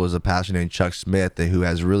Chapel was a pastor named Chuck Smith, who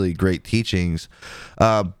has really great teachings.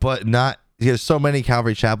 But he has so many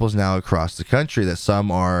Calvary Chapels now across the country that some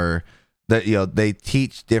are they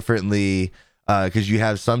teach differently. Because you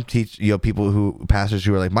have some pastors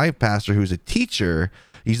who are like my pastor, who's a teacher.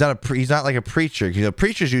 He's not like a preacher.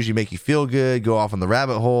 Preachers usually make you feel good, go off on the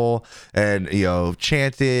rabbit hole, and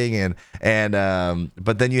chanting and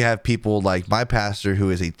but then you have people like my pastor,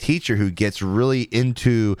 who is a teacher, who gets really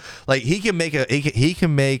into, like, he can make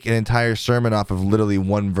an entire sermon off of literally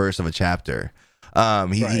one verse of a chapter.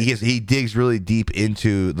 He digs really deep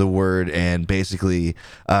into the word and basically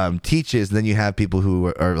teaches. And then you have people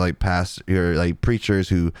who are like preachers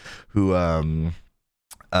who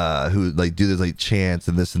like do this like chants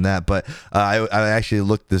and this and that. But I actually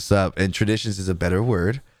looked this up, and traditions is a better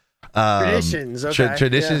word. Traditions, okay.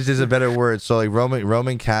 Traditions is a better word. So like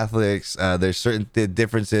Roman Catholics, there's certain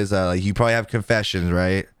differences. Like you probably have confessions,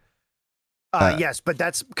 right? Yes, but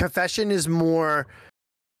confession is more.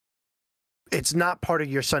 It's not part of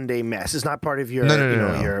your Sunday mass. It's not part of your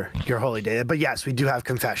your holy day. But yes, we do have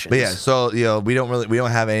confessions. But yeah, so we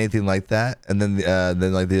don't have anything like that. And then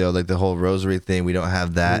like the whole rosary thing, we don't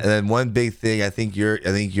have that. Mm-hmm. And then one big thing I think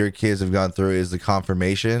your kids have gone through is the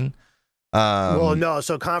confirmation. Well, no.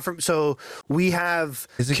 So we have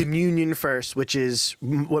communion first, which is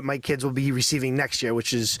what my kids will be receiving next year,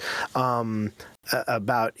 which is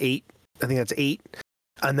about 8. I think that's 8,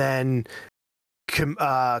 and then.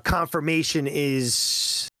 Confirmation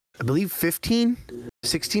is, I believe, 15,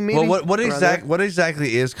 16 maybe. Well, what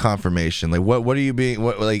exactly is confirmation? Like, what are you being?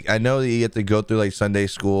 Like, I know that you have to go through like Sunday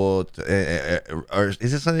school, or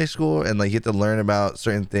is it Sunday school? And like you have to learn about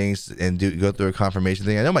certain things and go through a confirmation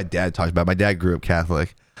thing. I know my dad talks about it. My dad grew up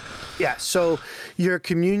Catholic. Yeah. So your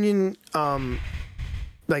communion,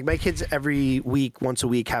 like my kids once a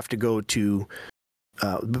week have to go to.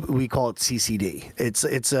 We call it CCD. It's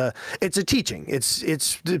a teaching.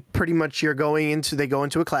 It's pretty much they go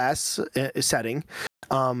into a class setting,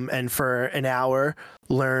 and for an hour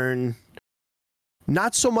learn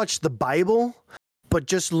not so much the Bible, but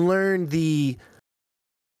just learn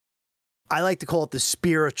I like to call it the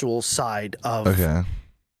spiritual side of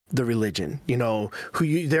the religion.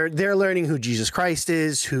 They're learning who Jesus Christ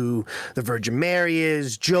is, who the Virgin Mary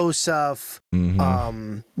is, Joseph,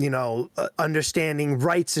 understanding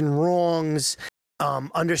rights and wrongs,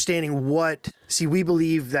 understanding we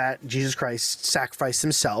believe that Jesus Christ sacrificed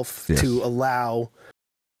himself to allow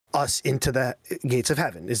us into the gates of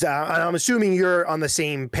heaven. I'm assuming you're on the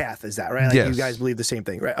same path as that, right? Like you guys believe the same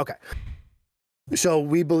thing, right? Okay. So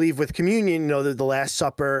we believe with communion, that the Last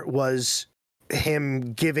Supper was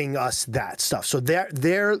him giving us that stuff. So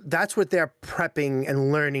that's what they're prepping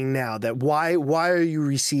and learning now. That why are you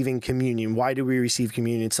receiving communion? Why do we receive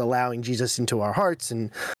communion? It's allowing Jesus into our hearts, and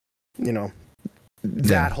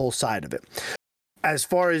that whole side of it. As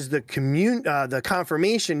far as the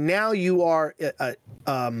confirmation, now you are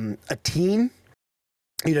a teen.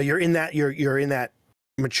 You're in that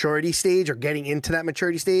maturity stage, or getting into that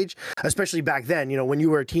maturity stage. Especially back then, when you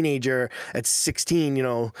were a teenager at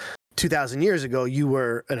 16, 2,000 years ago, you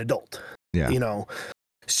were an adult. Yeah.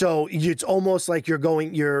 So it's almost like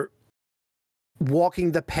you're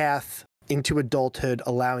walking the path into adulthood,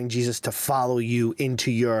 allowing Jesus to follow you into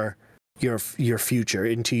your future,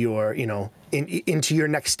 into your into your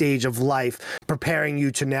next stage of life, preparing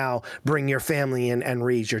you to now bring your family in and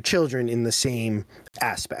raise your children in the same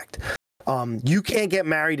aspect. You can't get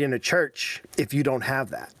married in a church if you don't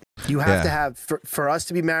have that. You have to have, for us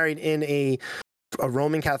to be married in a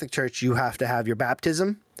Roman Catholic church, you have to have your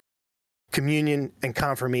baptism, communion, and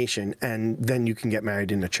confirmation, and then you can get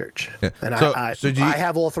married in the church. Yeah. And I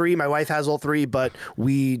have all three. My wife has all three, but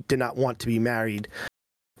we did not want to be married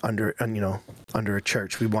under a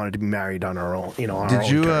church. We wanted to be married on our own. On our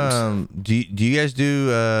own terms. Do you guys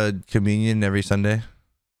do communion every Sunday?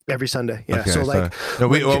 Every Sunday, yeah. Okay, so like,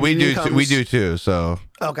 we do too. So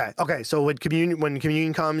okay. So when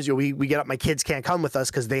communion comes, we get up. My kids can't come with us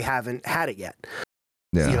because they haven't had it yet.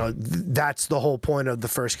 yeah, That's the whole point of the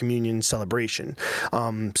first communion celebration.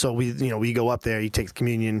 So we go up there, you take the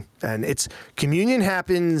communion, and communion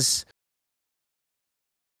happens,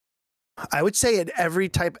 I would say, at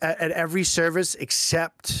every service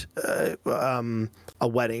except a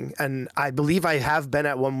wedding. And I believe I have been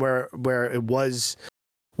at one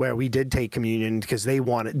where we did take communion because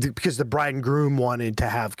the bride and groom wanted to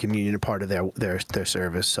have communion a part of their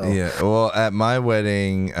service. So yeah. Well, at my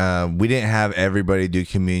wedding, we didn't have everybody do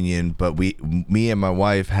communion, but me and my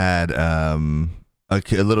wife had a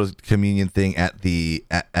little communion thing at the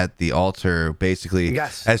altar. Basically,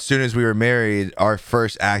 yes. As soon as we were married, our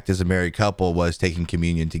first act as a married couple was taking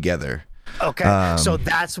communion together. Okay, so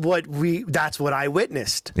that's what I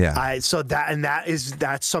witnessed. Yeah.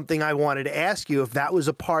 That's something I wanted to ask you, if that was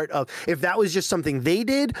just something they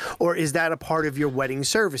did, or is that a part of your wedding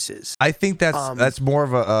services? I think that's more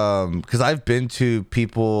of a because I've been to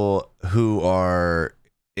people who are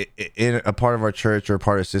in a part of our church or a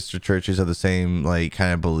part of sister churches of the same like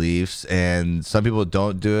kind of beliefs, and some people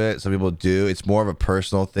don't do it, some people do. It's more of a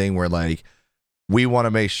personal thing where like, we want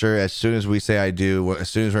to make sure as soon as we say I do, as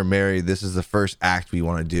soon as we're married, this is the first act we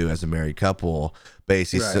want to do as a married couple,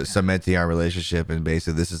 basically right. Cementing our relationship, and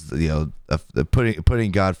basically this is the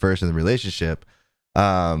putting God first in the relationship,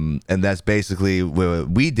 and that's basically what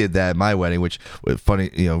we did that at my wedding. Which funny,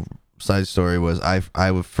 side story was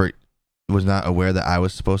I was not aware that I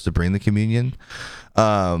was supposed to bring the communion,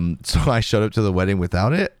 so I showed up to the wedding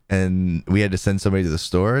without it, and we had to send somebody to the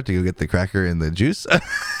store to go get the cracker and the juice.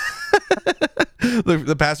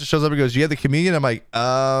 The pastor shows up and goes, "You have the communion?" I'm like,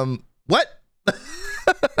 what?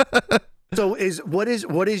 So what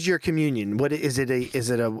is your communion? What is it? Is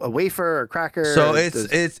it a wafer or cracker? So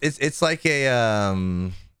it's like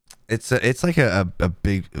it's like a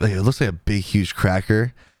big, like, it looks like a big huge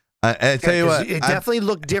cracker. I tell you what, it definitely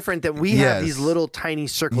looked different than we have these little tiny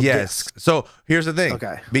circle discs. So here's the thing.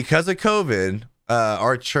 Okay. Because of COVID,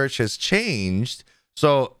 our church has changed.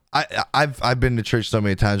 So I've been to church so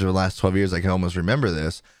many times over the last 12 years, I can almost remember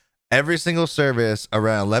this. Every single service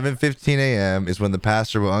around 11:15 a.m. is when the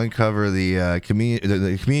pastor will uncover the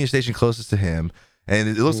communion station closest to him, and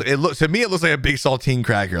it looks to me it looks like a big saltine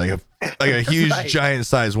cracker, like a huge right. giant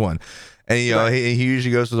size one. And right. he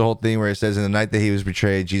usually goes through the whole thing where it says, in the night that he was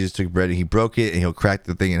betrayed, Jesus took bread and he broke it, and he'll crack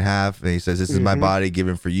the thing in half, and he says, "This is my body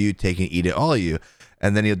given for you. Take and eat it, all of you."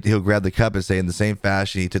 And then he'll grab the cup and say, in the same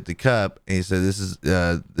fashion, he took the cup and he said, "This is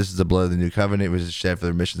the blood of the new covenant, which is shed for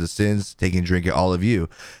the remission of sins. Take and drink it, all of you."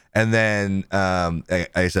 And then, like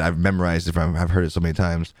I said, I've memorized it. I've heard it so many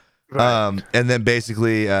times. Right. And then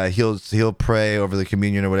basically, he'll pray over the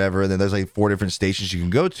communion or whatever. And then there's like 4 different stations you can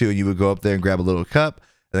go to, and you would go up there and grab a little cup,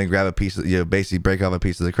 and then grab a piece of, basically break off a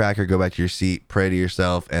piece of the cracker, go back to your seat, pray to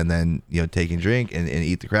yourself, and then take and drink and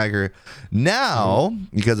eat the cracker. Now,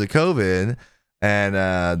 because of COVID.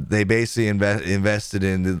 And they basically invested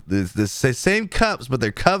in the same cups, but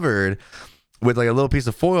they're covered with like a little piece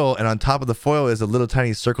of foil, and on top of the foil is a little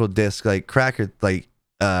tiny circle disc, like cracker, like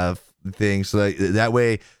thing. So that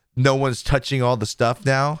way, no one's touching all the stuff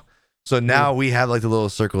now. So now we have like the little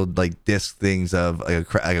circle like disc things of like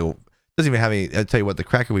doesn't even have any. I'll tell you what, the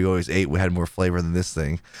cracker we always ate had more flavor than this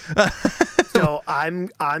thing. So I'm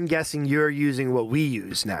guessing you're using what we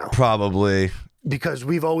use now. Probably. Because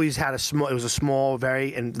we've always had it was a small,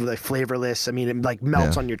 very, and like flavorless. I mean, it like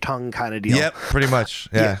melts on your tongue kind of deal. Yep, pretty much.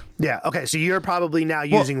 Yeah. Yeah. Okay, so you're probably now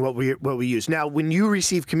using what we use. Now, when you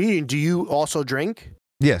receive communion, do you also drink?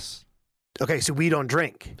 Yes. Okay, so we don't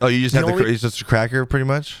drink. Oh, you just have it's just a cracker, pretty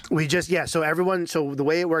much. We just So the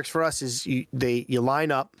way it works for us is you line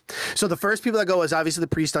up. So the first people that go is obviously the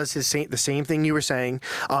priest does the same thing you were saying.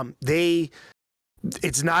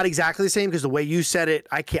 It's not exactly the same because the way you said it,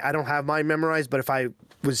 I don't have mine memorized. But if I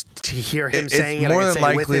was to hear him saying it, I could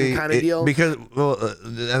say it with him kind of deal. Because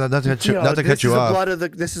not to cut you off.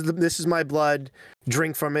 This is my blood.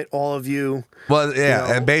 Drink from it, all of you. Well,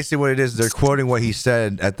 yeah, and basically what it is, they're quoting what he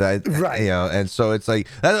said at the right. And so it's like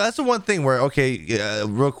that's the one thing where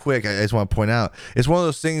real quick, I just want to point out, it's one of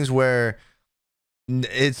those things where.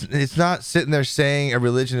 It's not sitting there saying a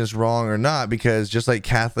religion is wrong or not, because just like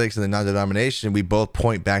Catholics and the non-denomination, we both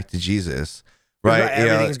point back to Jesus. Right,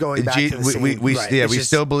 everything's going back to the same. We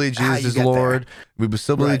still believe Jesus is Lord. We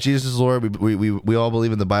still believe Jesus is Lord. We all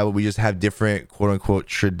believe in the Bible. We just have different quote unquote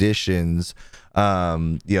traditions.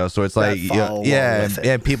 So it's like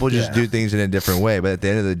and people just do things in a different way. But at the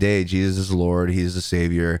end of the day, Jesus is Lord. He's the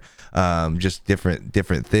Savior. Just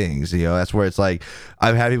different things. That's where it's like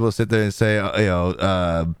I've had people sit there and say,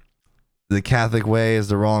 the Catholic way is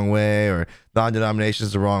the wrong way, or non-denomination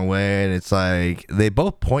is the wrong way, and it's like they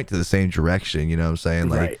both point to the same direction. You know what I'm saying?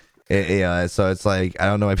 Like, so it's like I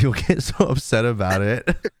don't know why people get so upset about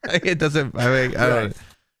it. It doesn't. I mean, I don't.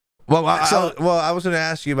 Well, I was going to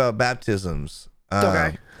ask you about baptisms.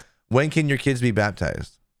 Okay. When can your kids be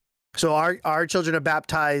baptized? So our children are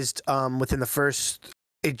baptized within the first.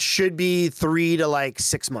 It should be 3 to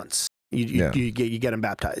 6 months. You get them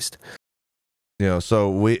baptized.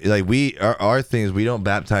 So our thing is we don't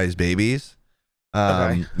baptize babies.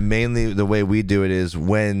 Mainly the way we do it is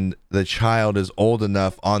when the child is old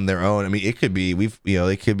enough on their own. I mean, it could be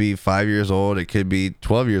it could be 5 years old, it could be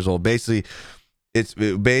 12 years old. Basically, what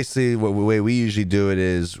the way we usually do it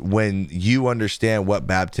is when you understand what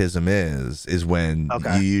baptism is when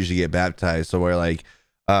you usually get baptized. So we're like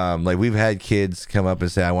we've had kids come up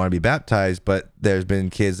and say, I want to be baptized, but there's been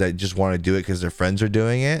kids that just want to do it because their friends are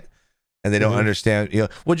doing it. And they don't understand,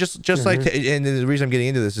 just like, and the reason I'm getting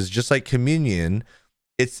into this is just like communion,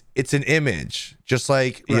 it's an image, just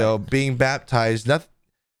like, being baptized,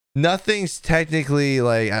 nothing's technically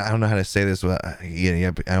like, I don't know how to say this, but I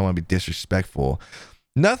don't want to be disrespectful.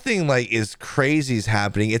 Nothing is crazy is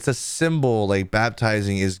happening. It's a symbol. Like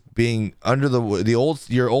baptizing is being under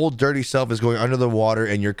your old dirty self is going under the water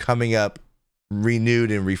and you're coming up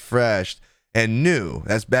renewed and refreshed and new.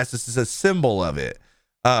 That's just a symbol of it.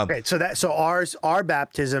 Okay, so our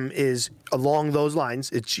baptism is along those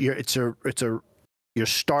lines. You're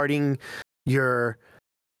starting you're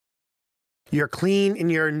clean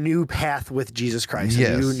in your new path with Jesus Christ.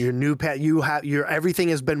 Yes. Your new path. Everything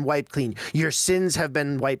has been wiped clean. Your sins have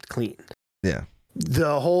been wiped clean. Yeah.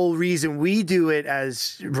 The whole reason we do it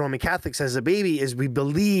as Roman Catholics as a baby is we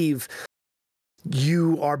believe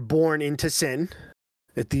you are born into sin.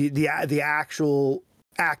 The actual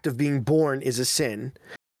act of being born is a sin.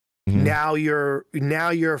 Now you're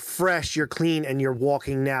fresh, you're clean, and you're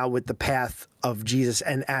walking now with the path of Jesus.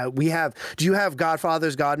 And do you have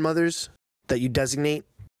godfathers, godmothers that you designate?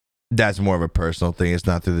 That's more of a personal thing. It's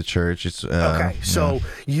not through the church. It's okay. So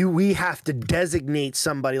we have to designate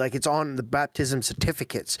somebody, like it's on the baptism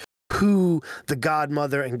certificates, who the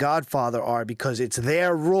godmother and godfather are, because it's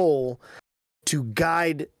their role to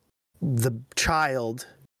guide the child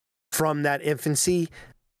from that infancy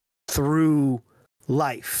through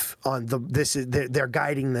life. They're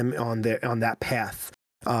guiding them on that path.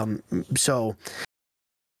 So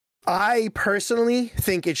I personally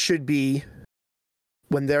think it should be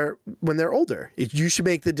when they're older. You should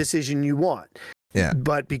make the decision you want. Yeah.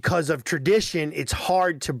 But because of tradition, it's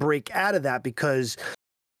hard to break out of that, because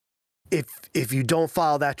if you don't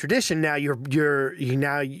follow that tradition, now you're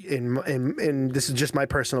now in this is just my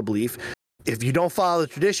personal belief. If you don't follow the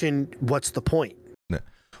tradition, what's the point?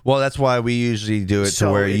 Well, that's why we usually do it to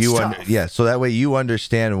where you so that way you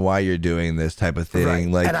understand why you're doing this type of thing. Right.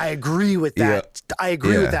 Like, and I agree with that. I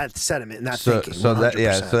agree with that sentiment and that thinking. So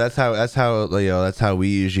that's how we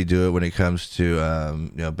usually do it when it comes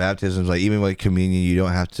to baptisms. Like even with communion, you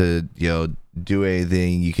don't have to do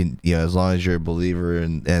anything. You can as long as you're a believer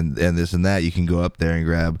and this and that, you can go up there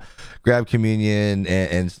and grab communion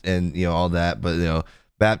and all that. But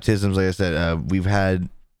baptisms, like I said, we've had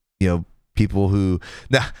people who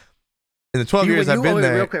now in the 12 years I've been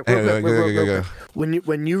there. Real quick. Go.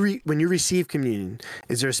 When you receive communion,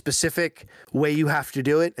 is there a specific way you have to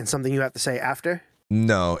do it and something you have to say after?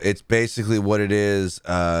 No, it's basically what it is.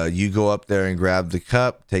 You go up there and grab the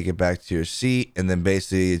cup, take it back to your seat, and then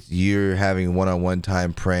basically you're having one-on-one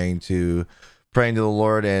time praying to the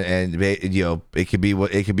Lord, and it could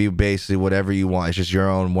be basically whatever you want. It's just your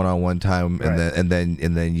own one-on-one time, right. and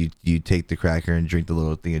then you take the cracker and drink the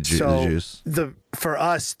little thing of the juice. For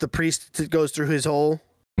us, the priest goes through his whole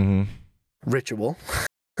ritual.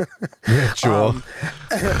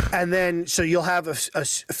 And then so you'll have a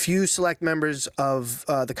few select members of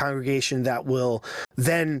the congregation that will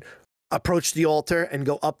then approach the altar and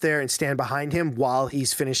go up there and stand behind him while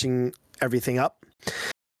he's finishing everything up.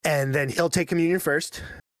 And then he'll take communion first.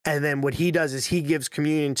 And then what he does is he gives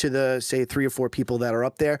communion to the, say, 3 or 4 people that are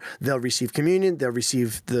up there. They'll receive communion. They'll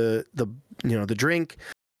receive the drink.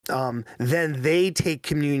 Then they take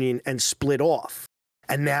communion and split off.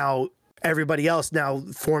 And now everybody else now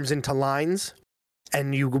forms into lines.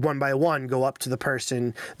 and you one by one go up to the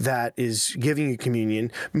person that is giving you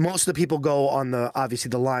communion. Most of the people go on obviously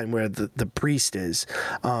the line where the priest is,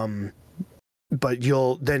 but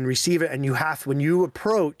you'll then receive it, and when you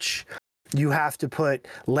approach, you have to put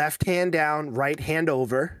left hand down, right hand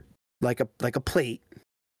over, like a plate.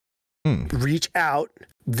 Reach out.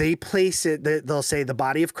 They place it. They'll say the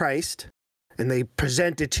body of Christ, and they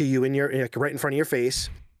present it to you right in front of your face.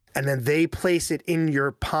 And then they place it in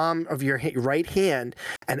your palm of your right hand.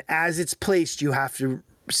 And as it's placed, you have to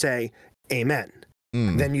say, Amen.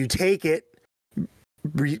 Then you take it,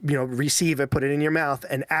 receive it, put it in your mouth.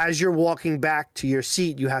 And as you're walking back to your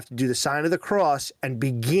seat, you have to do the sign of the cross and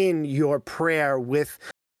begin your prayer with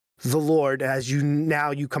the Lord. As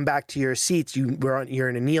you come back to your seats, you're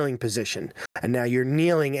in a kneeling position. And now you're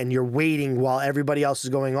kneeling and you're waiting while everybody else is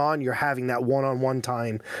going on. You're having that one-on-one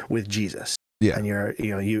time with Jesus. Yeah,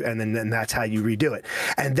 and then that's how you redo it,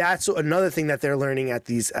 and that's another thing that they're learning at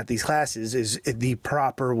these classes is the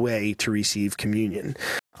proper way to receive communion,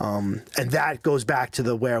 and that goes back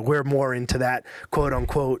to where we're more into that quote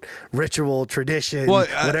unquote ritual tradition,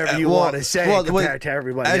 whatever you want to say, compared to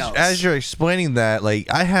everybody else. As you're explaining that,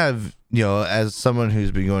 like I have, as someone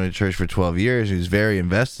who's been going to church for 12 years, who's very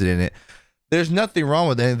invested in it. There's nothing wrong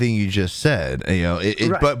with anything you just said,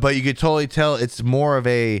 right. but you could totally tell it's more of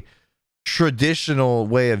a traditional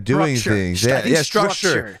way of doing things.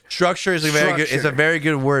 Structure is a very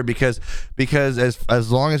good word because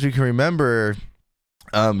as long as we can remember,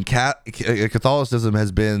 Catholicism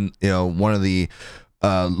has been one of the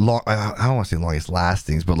I don't want to say longest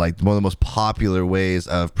lastings, but like one of the most popular ways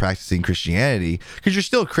of practicing Christianity, because you're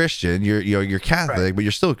still Christian, you're Catholic, right. But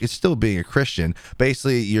it's still being a Christian.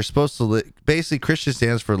 Basically, you're supposed to Christian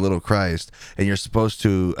stands for little Christ, and you're supposed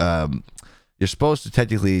to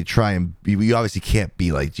technically try and you obviously can't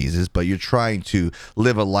be like Jesus, but you're trying to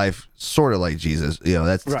live a life sort of like Jesus.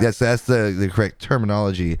 That's the correct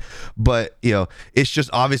terminology. But it's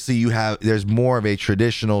just obviously there's more of a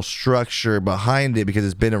traditional structure behind it because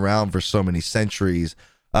it's been around for so many centuries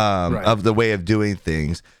of the way of doing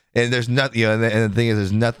things. And there's nothing, and the thing is,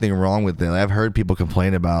 there's nothing wrong with it. I've heard people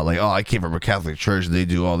complain about like, oh, I came from a Catholic church, and they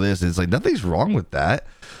do all this. And it's like nothing's wrong with that.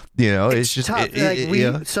 It's just tough.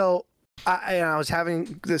 I was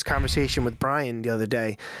having this conversation with Brian the other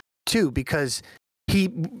day, too, because he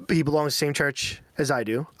belongs to the same church as I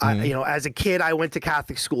do. Mm-hmm. As a kid, I went to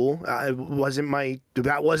Catholic school. That wasn't my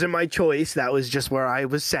choice. That was just where I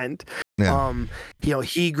was sent. Yeah.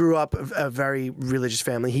 He grew up a very religious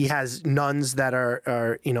family. He has nuns that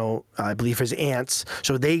are I believe his aunts.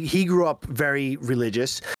 So he grew up very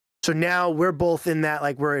religious. So now we're both in that,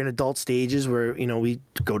 like, we're in adult stages where we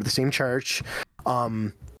go to the same church.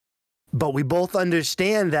 But we both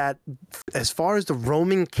understand that as far as the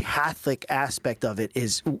Roman Catholic aspect of it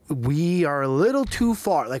is, we are a little too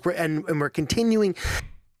far. Like we're continuing.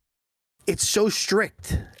 It's so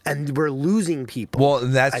strict, and we're losing people.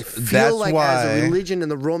 Well, I feel like why, as a religion in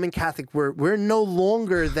the Roman Catholic, we're no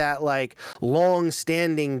longer that like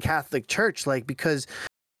long-standing Catholic church, like, because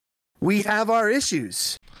we have our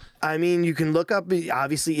issues. I mean, you can look up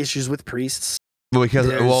obviously issues with priests.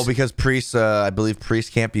 Because priests, I believe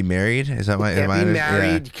priests can't be married. Is that my? Can't be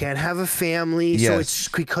married. You can't have a family. Yes. So it's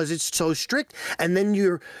because it's so strict, and then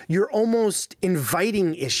you're almost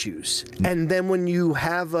inviting issues. And then when you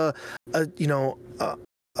have a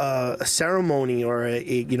ceremony or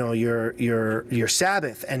your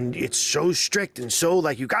Sabbath, and it's so strict and so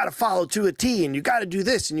like you got to follow to a T, and you got to do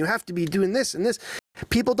this, and you have to be doing this and this.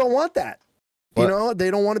 People don't want that. They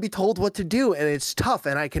don't want to be told what to do, and it's tough.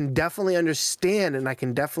 And I can definitely understand, and I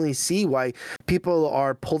can definitely see why people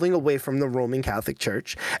are pulling away from the Roman Catholic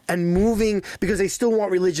Church and moving, because they still want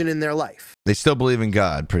religion in their life. They still believe in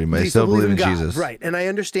God, pretty much. They still believe in Jesus. Right. And I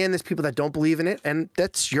understand there's people that don't believe in it, and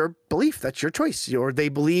that's your belief. That's your choice. Or they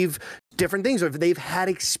believe different things, or if they've had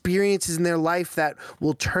experiences in their life that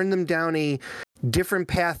will turn them down a different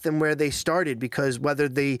path than where they started, because whether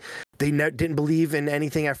they didn't believe in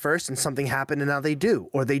anything at first and something happened and now they do,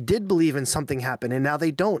 or they did believe in something happened and now they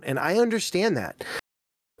don't. And I understand that.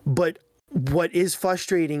 But what is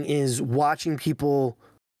frustrating is watching people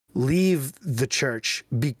leave the church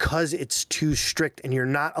because it's too strict, and you're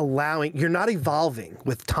not evolving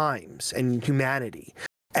with times and humanity.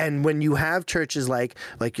 And when you have churches like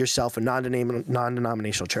yourself, a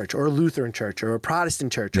non-denominational church, or a Lutheran church, or a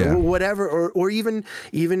Protestant church, or whatever, or even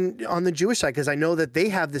on the Jewish side, because I know that they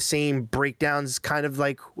have the same breakdowns, kind of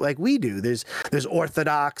like we do. There's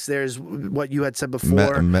Orthodox. There's what you had said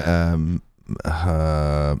before,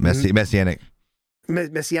 Messianic.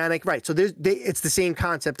 Messianic, right? So it's the same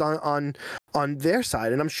concept on on their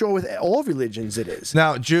side, and I'm sure with all religions it is.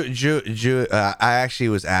 Now, I actually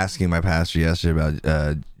was asking my pastor yesterday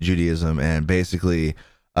about Judaism, and basically,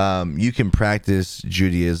 you can practice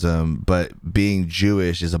Judaism, but being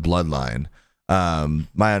Jewish is a bloodline.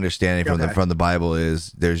 My understanding from the Bible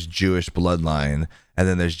is there's Jewish bloodline, and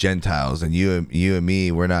then there's Gentiles, and you and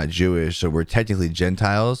me, we're not Jewish, so we're technically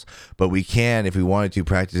Gentiles, but we can, if we wanted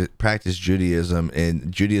to, practice Judaism,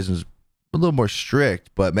 and Judaism's a little more strict,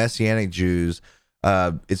 but Messianic Jews,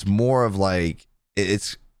 it's more of like,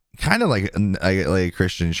 it's kind of like a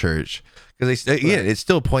Christian church, because it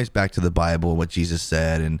still points back to the Bible and what Jesus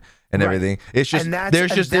said and everything. It's just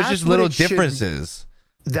there's just little differences.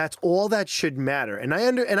 That's all that should matter. And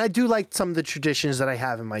I do like some of the traditions that I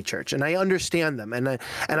have in my church, and I understand them, and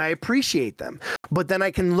I appreciate them. But then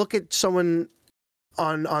I can look at someone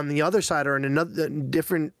on the other side, or in another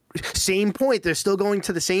different same point. They're still going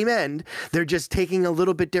to the same end. They're just taking a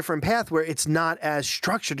little bit different path, where it's not as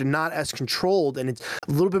structured and not as controlled, and it's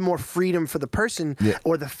a little bit more freedom for the person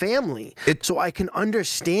or the family. So I can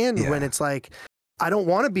understand when it's like, I don't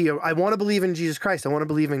want to be. I want to believe in Jesus Christ. I want to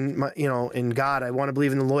believe in in God. I want to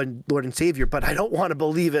believe in the Lord and Savior. But I don't want to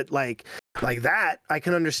believe it like that. I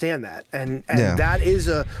can understand that, and that is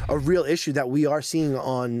a real issue that we are seeing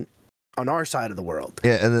on our side of the world.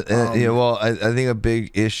 Yeah, well, I think a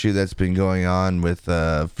big issue that's been going on with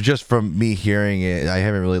just from me hearing it, I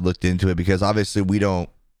haven't really looked into it, because obviously we don't.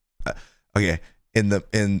 In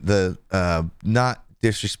the not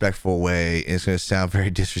disrespectful way, it's going to sound very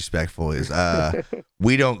disrespectful, is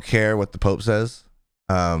we don't care what the Pope says.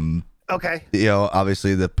 Okay.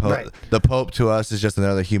 Obviously the Pope to us is just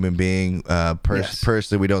another human being.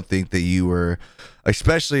 Personally, we don't think that you were,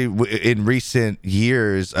 especially in recent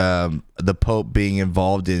years, the Pope being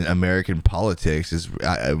involved in American politics is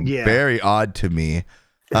very odd to me.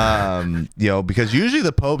 Because usually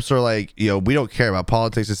the popes are like, we don't care about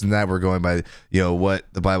politics, this and that. We're going by, what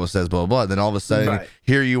the Bible says, blah, blah, blah. Then all of a sudden,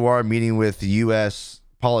 here you are meeting with U.S.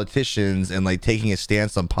 politicians and like taking a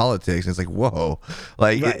stance on politics. And it's like, whoa,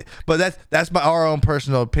 but that's our own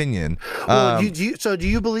personal opinion. Well,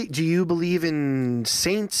 do you believe in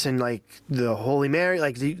saints and like the Holy Mary?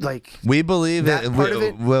 We believe that part of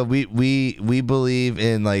it? Well, we believe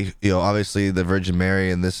in obviously the Virgin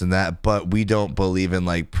Mary and this and that, but we don't believe in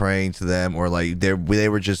like praying to them, or like they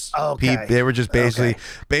were just they were just basically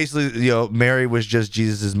Mary was just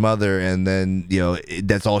Jesus's mother, and then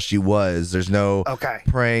that's all she was. There's no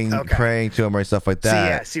praying to him or stuff like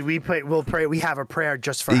that. We'll pray. We have a prayer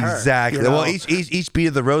just for her. Exactly. Well, each beat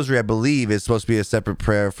of the rosary, I believe, is supposed to be a separate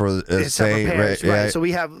prayer for a saint. Right. So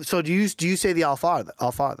we have. So do you say the All Father?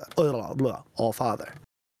 All Father.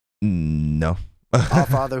 No. Our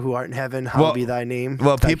Father who art in heaven, hallowed be thy name.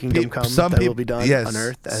 Thy kingdom come. Thy will be done on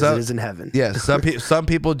earth as it is in heaven. Yes, some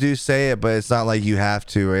people do say it, but it's not like you have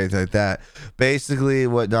to or anything like that. Basically,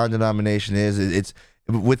 what non-denomination is, it's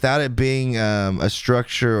without it being a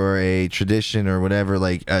structure or a tradition or whatever,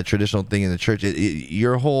 like a traditional thing in the church.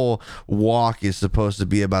 Your whole walk is supposed to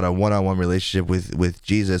be about a one-on-one relationship with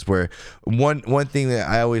Jesus. Where one thing that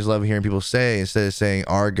I always love hearing people say, instead of saying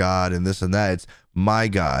our God and this and that, it's my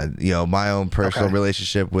God, my own personal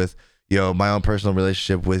relationship with,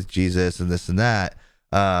 Jesus and this and that.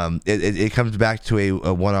 It comes back to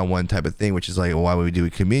a one-on-one type of thing, which is like, why would we do a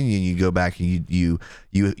communion? You go back and you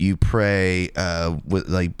pray with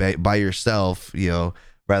like by yourself,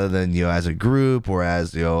 rather than as a group, or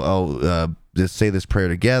as just say this prayer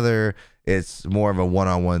together. It's more of a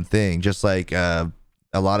one-on-one thing. Just like I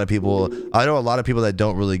know a lot of people that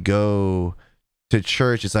don't really go to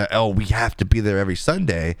church. It's like, oh, we have to be there every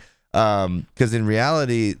Sunday, because in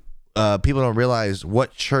reality, people don't realize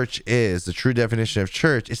what church is. The true definition of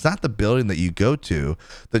church, it's not the building that you go to.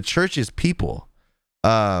 The church is people.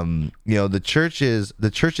 The church is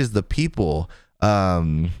the people.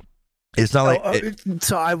 It's not like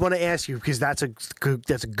so I want to ask you, because that's a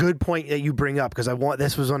good point that you bring up, because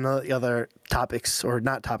this was one of the other topics, or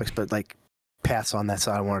not topics, but like paths on that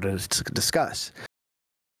side I wanted to discuss.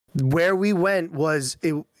 Where we went was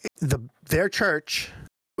their church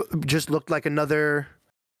just looked like another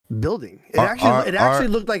building. It actually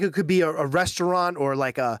looked like it could be a restaurant, or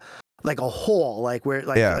like a hall, like where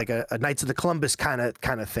like a Knights of the Columbus kind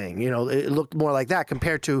of thing. It looked more like that,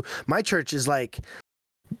 compared to my church is like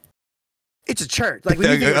It's a church. Like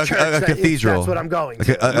when you think of church, cathedral. That's what I'm going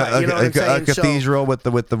to. Right, you know what I'm saying? A cathedral with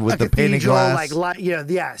the painted glass. Like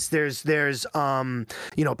yes, there's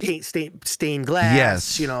stained glass.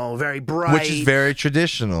 Yes, very bright, which is very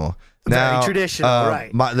traditional. Very traditional,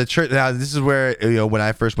 right? The church. Now, this is where when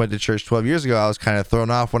I first went to church 12 years ago, I was kind of thrown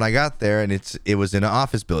off when I got there, and it was in an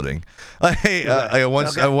office building, like a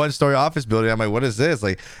one-story office building. I'm like, what is this?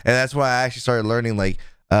 Like, and that's why I actually started learning like.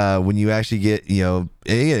 When you actually get,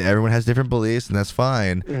 everyone has different beliefs, and that's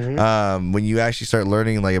fine. Mm-hmm. When you actually start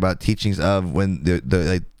learning like about teachings of when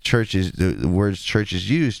the churches, the words church is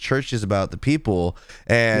used, church is about the people,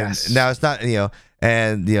 and now it's not,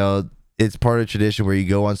 it's part of tradition where you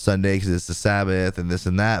go on Sunday because it's the Sabbath and this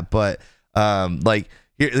and that. But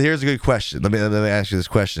here's a good question. Let me ask you this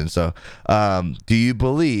question. So, do you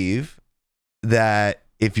believe that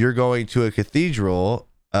if you're going to a cathedral,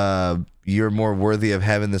 you're more worthy of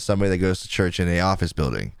heaven than somebody that goes to church in an office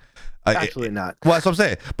building? Absolutely not. Well, that's what I'm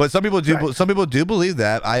saying. But some people do. Right. Some people do believe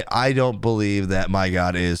that. I don't believe that my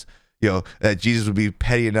God is, that Jesus would be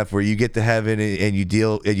petty enough where you get to heaven and you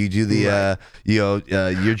do the,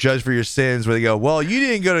 you're judged for your sins. Where they go, well, you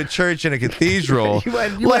didn't go to church in a cathedral. you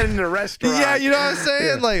went in a restaurant. Yeah, you know what I'm saying.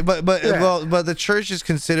 Yeah. Like, but the church is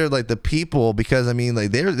considered like the people, because I mean,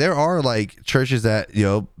 like there are like churches that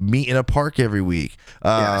meet in a park every week.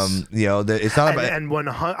 Yes. It's not about. And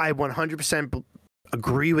I 100%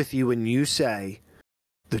 agree with you when you say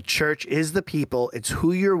the church is the people. It's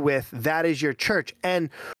who you're with. That is your church. And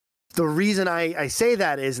the reason I say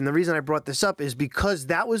that is, and the reason I brought this up is because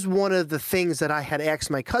that was one of the things that I had asked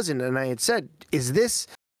my cousin, and I had said,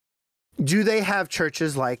 do they have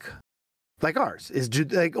churches like ours?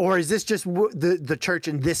 Or is this just the church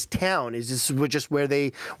in this town? Is this just where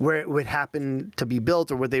it would happen to be built,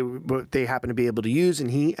 or what they happen to be able to use?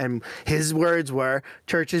 And his words were,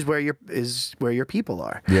 church is where your people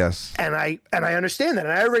are. Yes. And I understand that,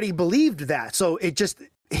 and I already believed that. So he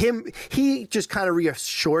just kind of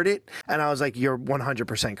reassured it, and I was like, you're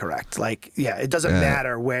 100% correct. Like, yeah, it doesn't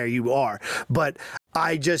matter where you are, but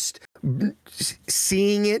I just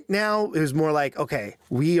seeing it now, it was more like, okay,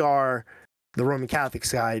 we are the Roman Catholic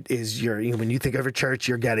side is when you think of a church,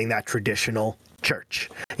 you're getting that traditional church,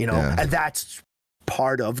 and that's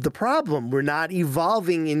part of the problem. We're not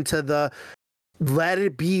evolving into let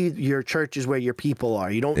it be your church is where your people are.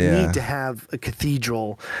 You don't need to have a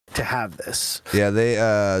cathedral to have this. Yeah,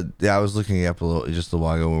 I was looking up just a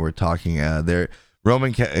while ago when we were talking.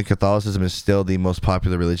 Roman Catholicism is still the most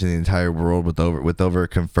popular religion in the entire world, with over a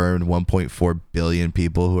confirmed 1.4 billion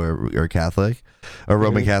people who are Catholic or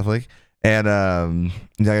Roman Catholic. And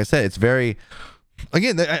like I said, it's very,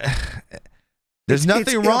 again, there's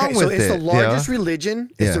nothing wrong with it. So it's the largest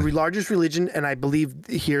religion. It's the largest religion, and I believe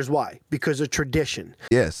here's why: because of tradition.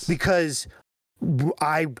 Yes. Because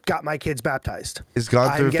I got my kids baptized. It's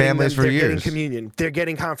gone through families for years. They're getting communion. They're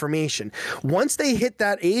getting confirmation. Once they hit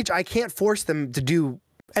that age, I can't force them to do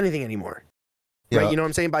anything anymore. Right? You know what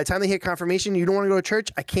I'm saying? By the time they hit confirmation, you don't want to go to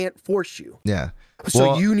church, I can't force you. Yeah.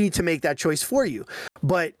 So you need to make that choice for you.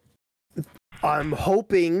 But I'm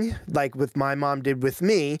hoping, like what my mom did with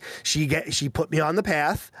me, she put me on the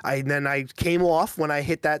path. Then I came off when I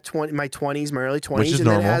hit that my 20s, my early 20s, which is and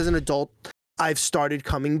normal. Then as an adult, I've started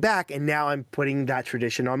coming back, and now I'm putting that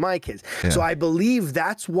tradition on my kids. Yeah. So I believe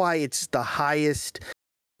that's why it's the highest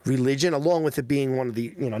religion, along with it being one of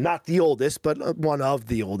the, not the oldest, but one of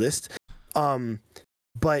the oldest.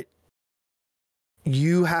 But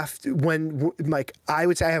you have to, I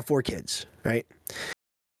would say I have 4 kids, right?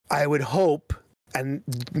 I would hope, and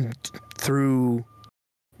through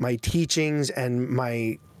my teachings and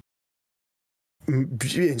my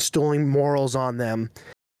instilling morals on them,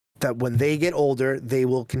 that when they get older, they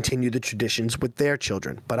will continue the traditions with their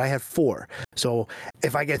children. But I have 4. So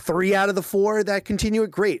if I get 3 out of the 4 that continue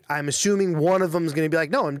it, great. I'm assuming one of them is going to be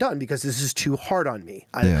like, no, I'm done because this is too hard on me.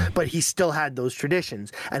 But he still had those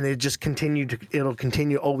traditions, and it just it'll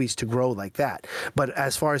continue always to grow like that. But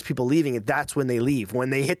as far as people leaving it, that's when they leave.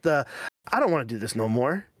 When they hit I don't want to do this no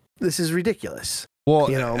more. This is ridiculous.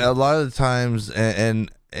 Well, a lot of the times,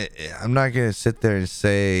 and I'm not gonna sit there and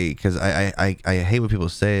say, because I hate when people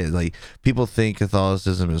say it, like people think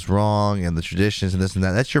Catholicism is wrong and the traditions and this and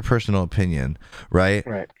that. That's your personal opinion, right?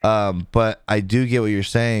 Right. But I do get what you're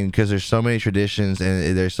saying, because there's so many traditions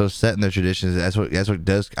and they're so set in their traditions. That's what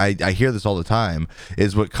does. I hear this all the time.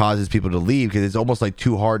 Is what causes people to leave, because it's almost like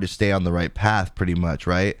too hard to stay on the right path, pretty much,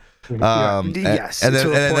 right? Yes, and then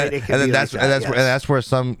to a point, it can be like that, and that's where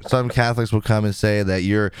some Catholics will come and say that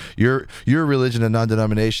your religion and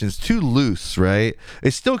non-denomination is too loose, right?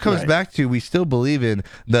 It still comes back to, we still believe in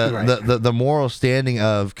the moral standing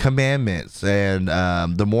of commandments and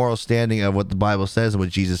the moral standing of what the Bible says and what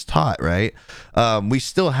Jesus taught, right? We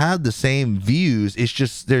still have the same views. It's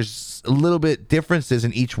just there's a little bit differences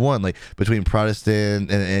in each one, like between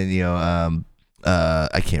Protestant and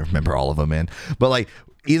I can't remember all of them, man. But like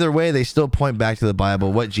either way, they still point back to the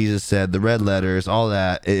Bible, what Jesus said, the red letters, all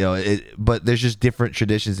that. But there's just different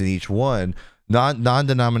traditions in each one.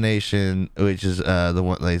 Non-denomination, which is the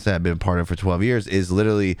one, like I said, I've been part of for 12 years, is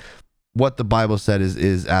literally what the Bible said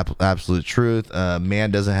is absolute truth.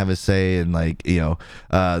 Man doesn't have a say in, like,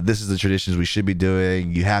 this is the traditions we should be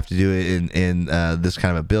doing. You have to do it in this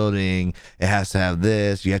kind of a building. It has to have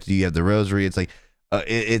this. You have the rosary. It's like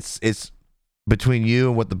it's between you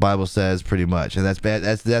and what the Bible says, pretty much, and that's bad.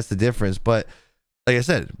 That's the difference. But like I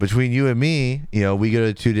said, between you and me, we go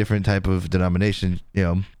to two different type of denomination.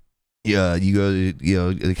 Yeah, you go to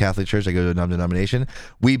the Catholic Church. I go to a non-denomination.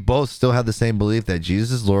 We both still have the same belief that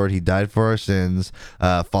Jesus is Lord. He died for our sins.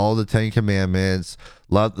 Follow the 10 Commandments.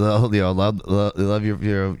 Love your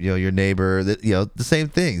neighbor. The same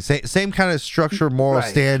thing. Same kind of structure, moral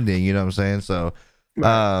standing. You know what I'm saying? So.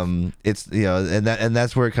 It's and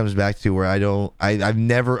that's where it comes back to, where I've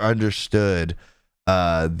never understood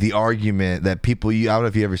the argument that people, I don't know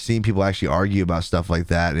if you ever seen people actually argue about stuff like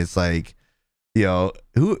that, and it's like,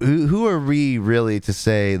 who are we really to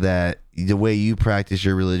say that the way you practice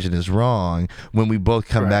your religion is wrong, when we both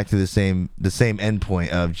come back to the same endpoint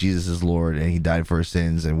of Jesus is Lord and he died for our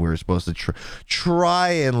sins, and we're supposed to try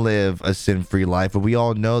and live a sin-free life, but we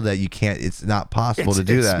all know that you can't. It's not possible to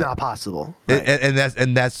do that. It's not possible,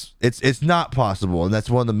 it's not possible, and that's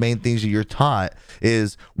one of the main things that you're taught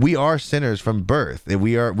is we are sinners from birth, and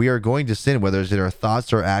we are going to sin, whether it's in our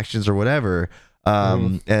thoughts or actions or whatever.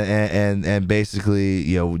 And basically,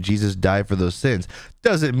 Jesus died for those sins.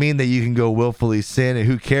 Doesn't mean that you can go willfully sin, and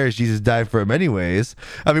who cares? Jesus died for him anyways.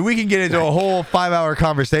 I mean, we can get into a whole 5-hour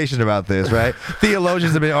conversation about this, right?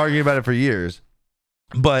 Theologians have been arguing about it for years,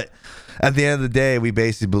 but at the end of the day, we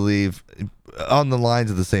basically believe on the lines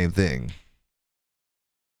of the same thing.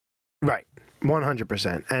 Right,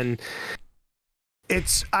 100%. And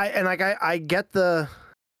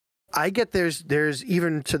I get there's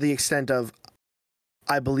even to the extent of,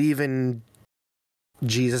 I believe in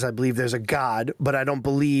Jesus. I believe there's a God, but I don't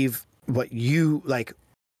believe what you, like,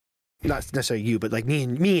 not necessarily you, but like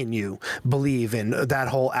me and you believe in that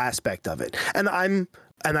whole aspect of it. And I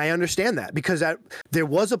understand that, because there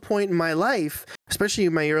was a point in my life, especially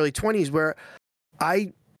in my early 20s, where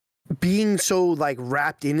being so like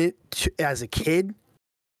wrapped in it as a kid,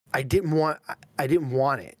 I didn't want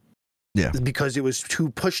it. Yeah, because it was too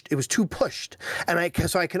pushed. And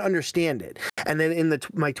so I can understand it. And then in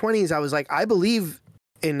my 20s, I was like, I believe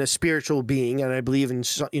in a spiritual being, and I believe in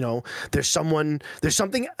there's something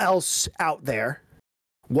else out there.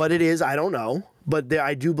 What it is, I don't know, but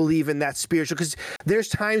I do believe in that spiritual, because there's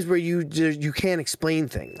times where you can't explain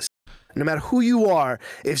things. No matter who you are,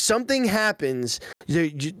 if something happens,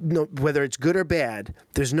 whether it's good or bad,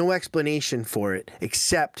 there's no explanation for it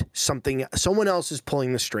except someone else is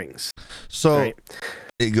pulling the strings. So, right?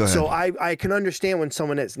 Go ahead. So I can understand when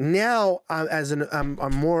someone is. Now,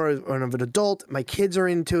 I'm more of an adult. My kids are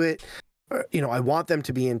into it. I want them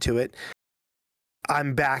to be into it.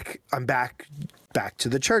 I'm back to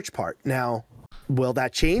the church part. Now, will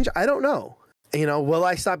that change? I don't know. Will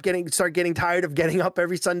I start getting tired of getting up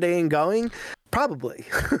every Sunday and going? Probably.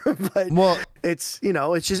 But it's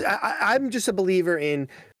just, I'm just a believer in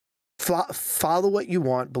follow what you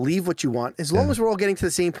want, believe what you want. As long as we're all getting to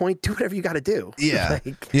the same point, do whatever you got to do. Yeah.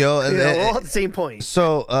 We're all at the same point.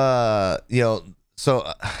 So,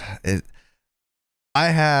 I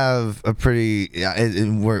have a pretty,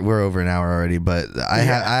 we're over an hour already, but I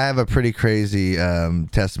have a pretty crazy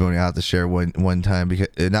testimony I have to share one time, because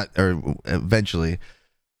eventually.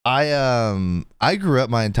 I grew up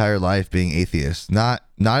my entire life being atheist, not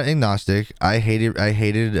agnostic. I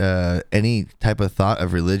hated any type of thought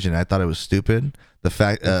of religion. I thought it was stupid. The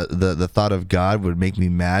fact the thought of God would make me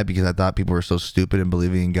mad, because I thought people were so stupid in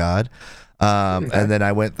believing in God. And then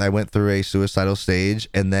I went through a suicidal stage,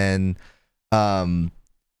 and then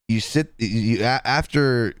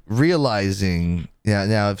after realizing, now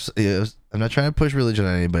I'm not trying to push religion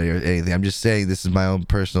on anybody or anything. I'm just saying this is my own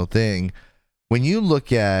personal thing. When you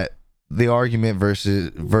look at the argument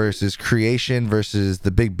versus creation versus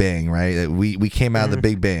the Big Bang, right? We came out of the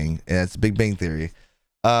Big Bang, and that's the Big Bang theory.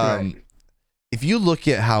 If you look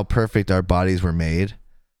at how perfect our bodies were made,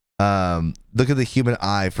 look at the human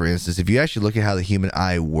eye, for instance. If you actually look at how the human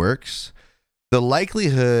eye works, the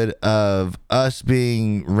likelihood of us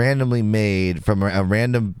being randomly made from a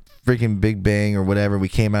random freaking Big Bang or whatever, we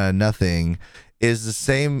came out of nothing, is the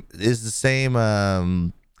same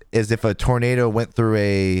as if a tornado went through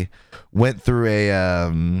a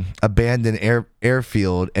abandoned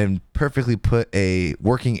airfield and perfectly put a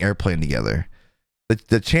working airplane together.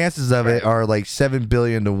 The chances of it are like 7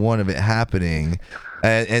 billion to 1 of it happening.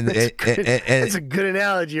 And it's a good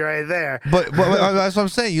analogy right there. But that's what I'm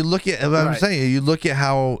saying. You look at You look at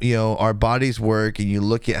how our bodies work, and you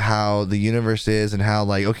look at how the universe is, and how,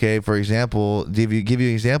 like, okay, for example, give you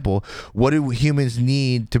an example. What do humans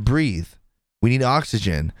need to breathe? We need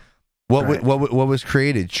oxygen. What was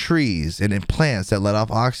created? Trees and plants that let off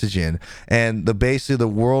oxygen, and basically the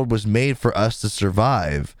world was made for us to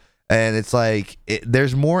survive. And it's like,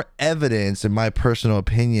 there's more evidence, in my personal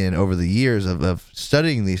opinion, over the years of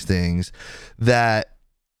studying these things, that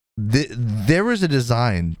there was a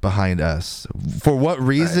design behind us. For what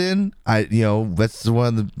reason? Right. That's one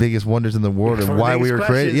of the biggest wonders in the world of why we were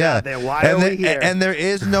created. Yeah, why are we here? And there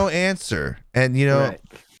is no answer. And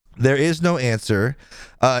there is no answer.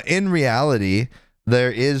 In reality, there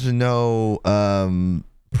is no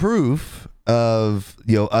proof of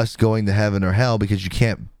us going to heaven or hell, because you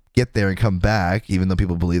can't get there and come back, even though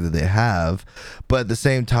people believe that they have. But at the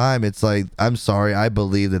same time, it's like, I'm sorry, I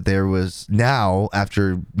believe that there was, now,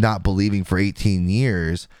 after not believing for 18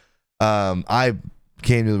 years, I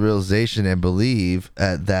came to the realization and believe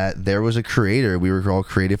that there was a creator. We were all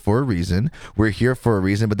created for a reason. We're here for a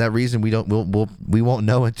reason, but that reason we won't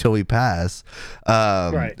know until we pass.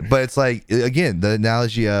 Right. But it's like, again, the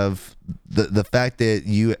analogy of the fact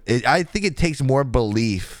that I think it takes more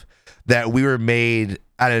belief that we were made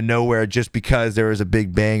out of nowhere just because there was a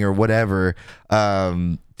Big Bang or whatever.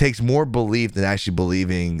 Takes more belief than actually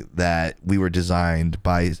believing that we were designed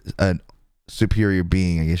by a superior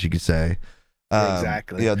being, I guess you could say.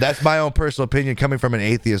 Exactly. That's my own personal opinion, coming from an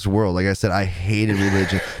atheist world. Like I said, I hated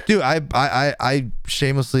religion, dude. I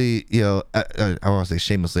shamelessly, I don't want to say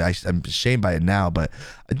shamelessly, I'm ashamed by it now, but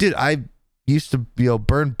dude, I used to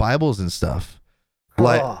burn Bibles and stuff.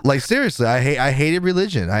 Like seriously, I hated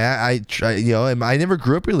religion. I never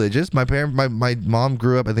grew up religious. My mom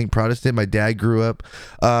grew up, I think, Protestant. My dad grew up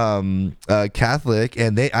Catholic,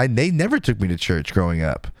 and they never took me to church growing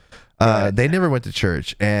up. They never went to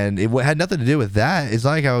church, and it had nothing to do with that. It's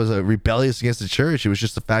not like I was rebellious against the church. It was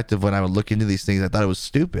just the fact of when I would look into these things, I thought it was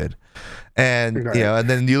stupid. And and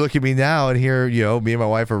then you look at me now, and here, me and my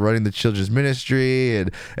wife are running the children's ministry and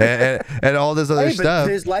all this other stuff.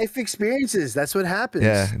 There's life experiences. That's what happens.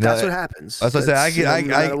 Yeah, that's what happens. That's what I say.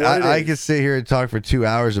 I can sit here and talk for 2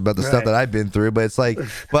 hours about the stuff that I've been through, but it's like,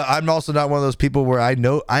 but I'm also not one of those people where I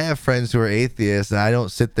have friends who are atheists, and I don't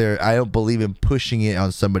sit there. I don't believe in pushing it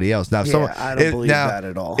on somebody else. Now, I don't believe that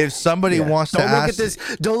at all. If somebody wants to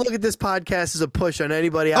ask, don't look at this podcast as a push on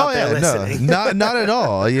anybody out there listening. No, not at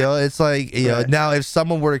all. It's like, now if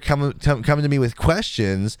someone were to come to me with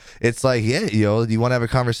questions, it's like, do you want to have a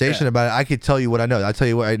conversation about it? I could tell you what I know. I'll tell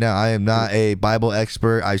you what, right now, I am not a Bible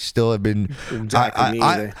expert. I still have been,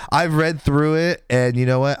 I've read through it, and you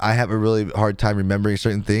know what? I have a really hard time remembering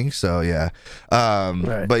certain things. So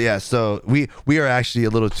but yeah, so we are actually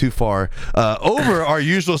a little too far over our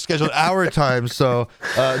usual scheduled hour time. So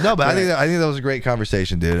no, but I think that was a great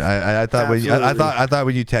conversation, dude. I thought when you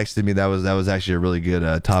texted me, that was actually a really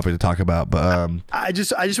good topic to talk about. But I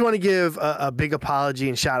just want to give a big apology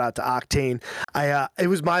and shout out to Octane. It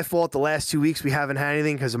was my fault. The last 2 weeks we haven't had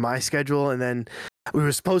anything because of my schedule, and then we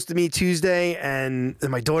were supposed to meet Tuesday, and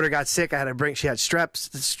then my daughter got sick. She had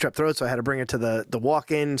strep throat, so I had to bring her to the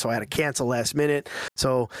walk-in, so I had to cancel last minute.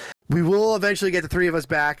 So we will eventually get the three of us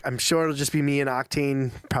back. I'm sure it'll just be me and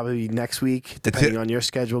Octane probably next week, depending on your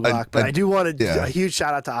schedule, Glock. But I do want a huge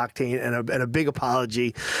shout out to Octane and a big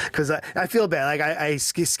apology, because I feel bad. Like I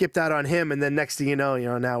skipped out on him, and then next thing you know,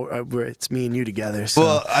 now it's me and you together. So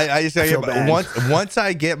well, I just once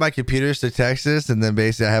I get my computers to Texas, and then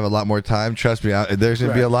basically I have a lot more time. Trust me, there's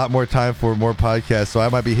gonna be a lot more time for more podcasts. So I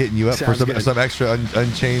might be hitting you up for some extra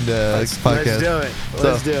Unchained podcasts.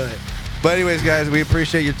 Let's do it. But anyways, guys, we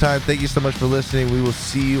appreciate your time. Thank you so much for listening. We will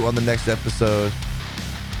see you on the next episode.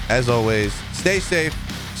 As always, stay safe,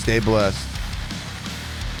 stay blessed.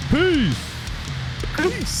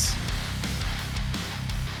 Peace.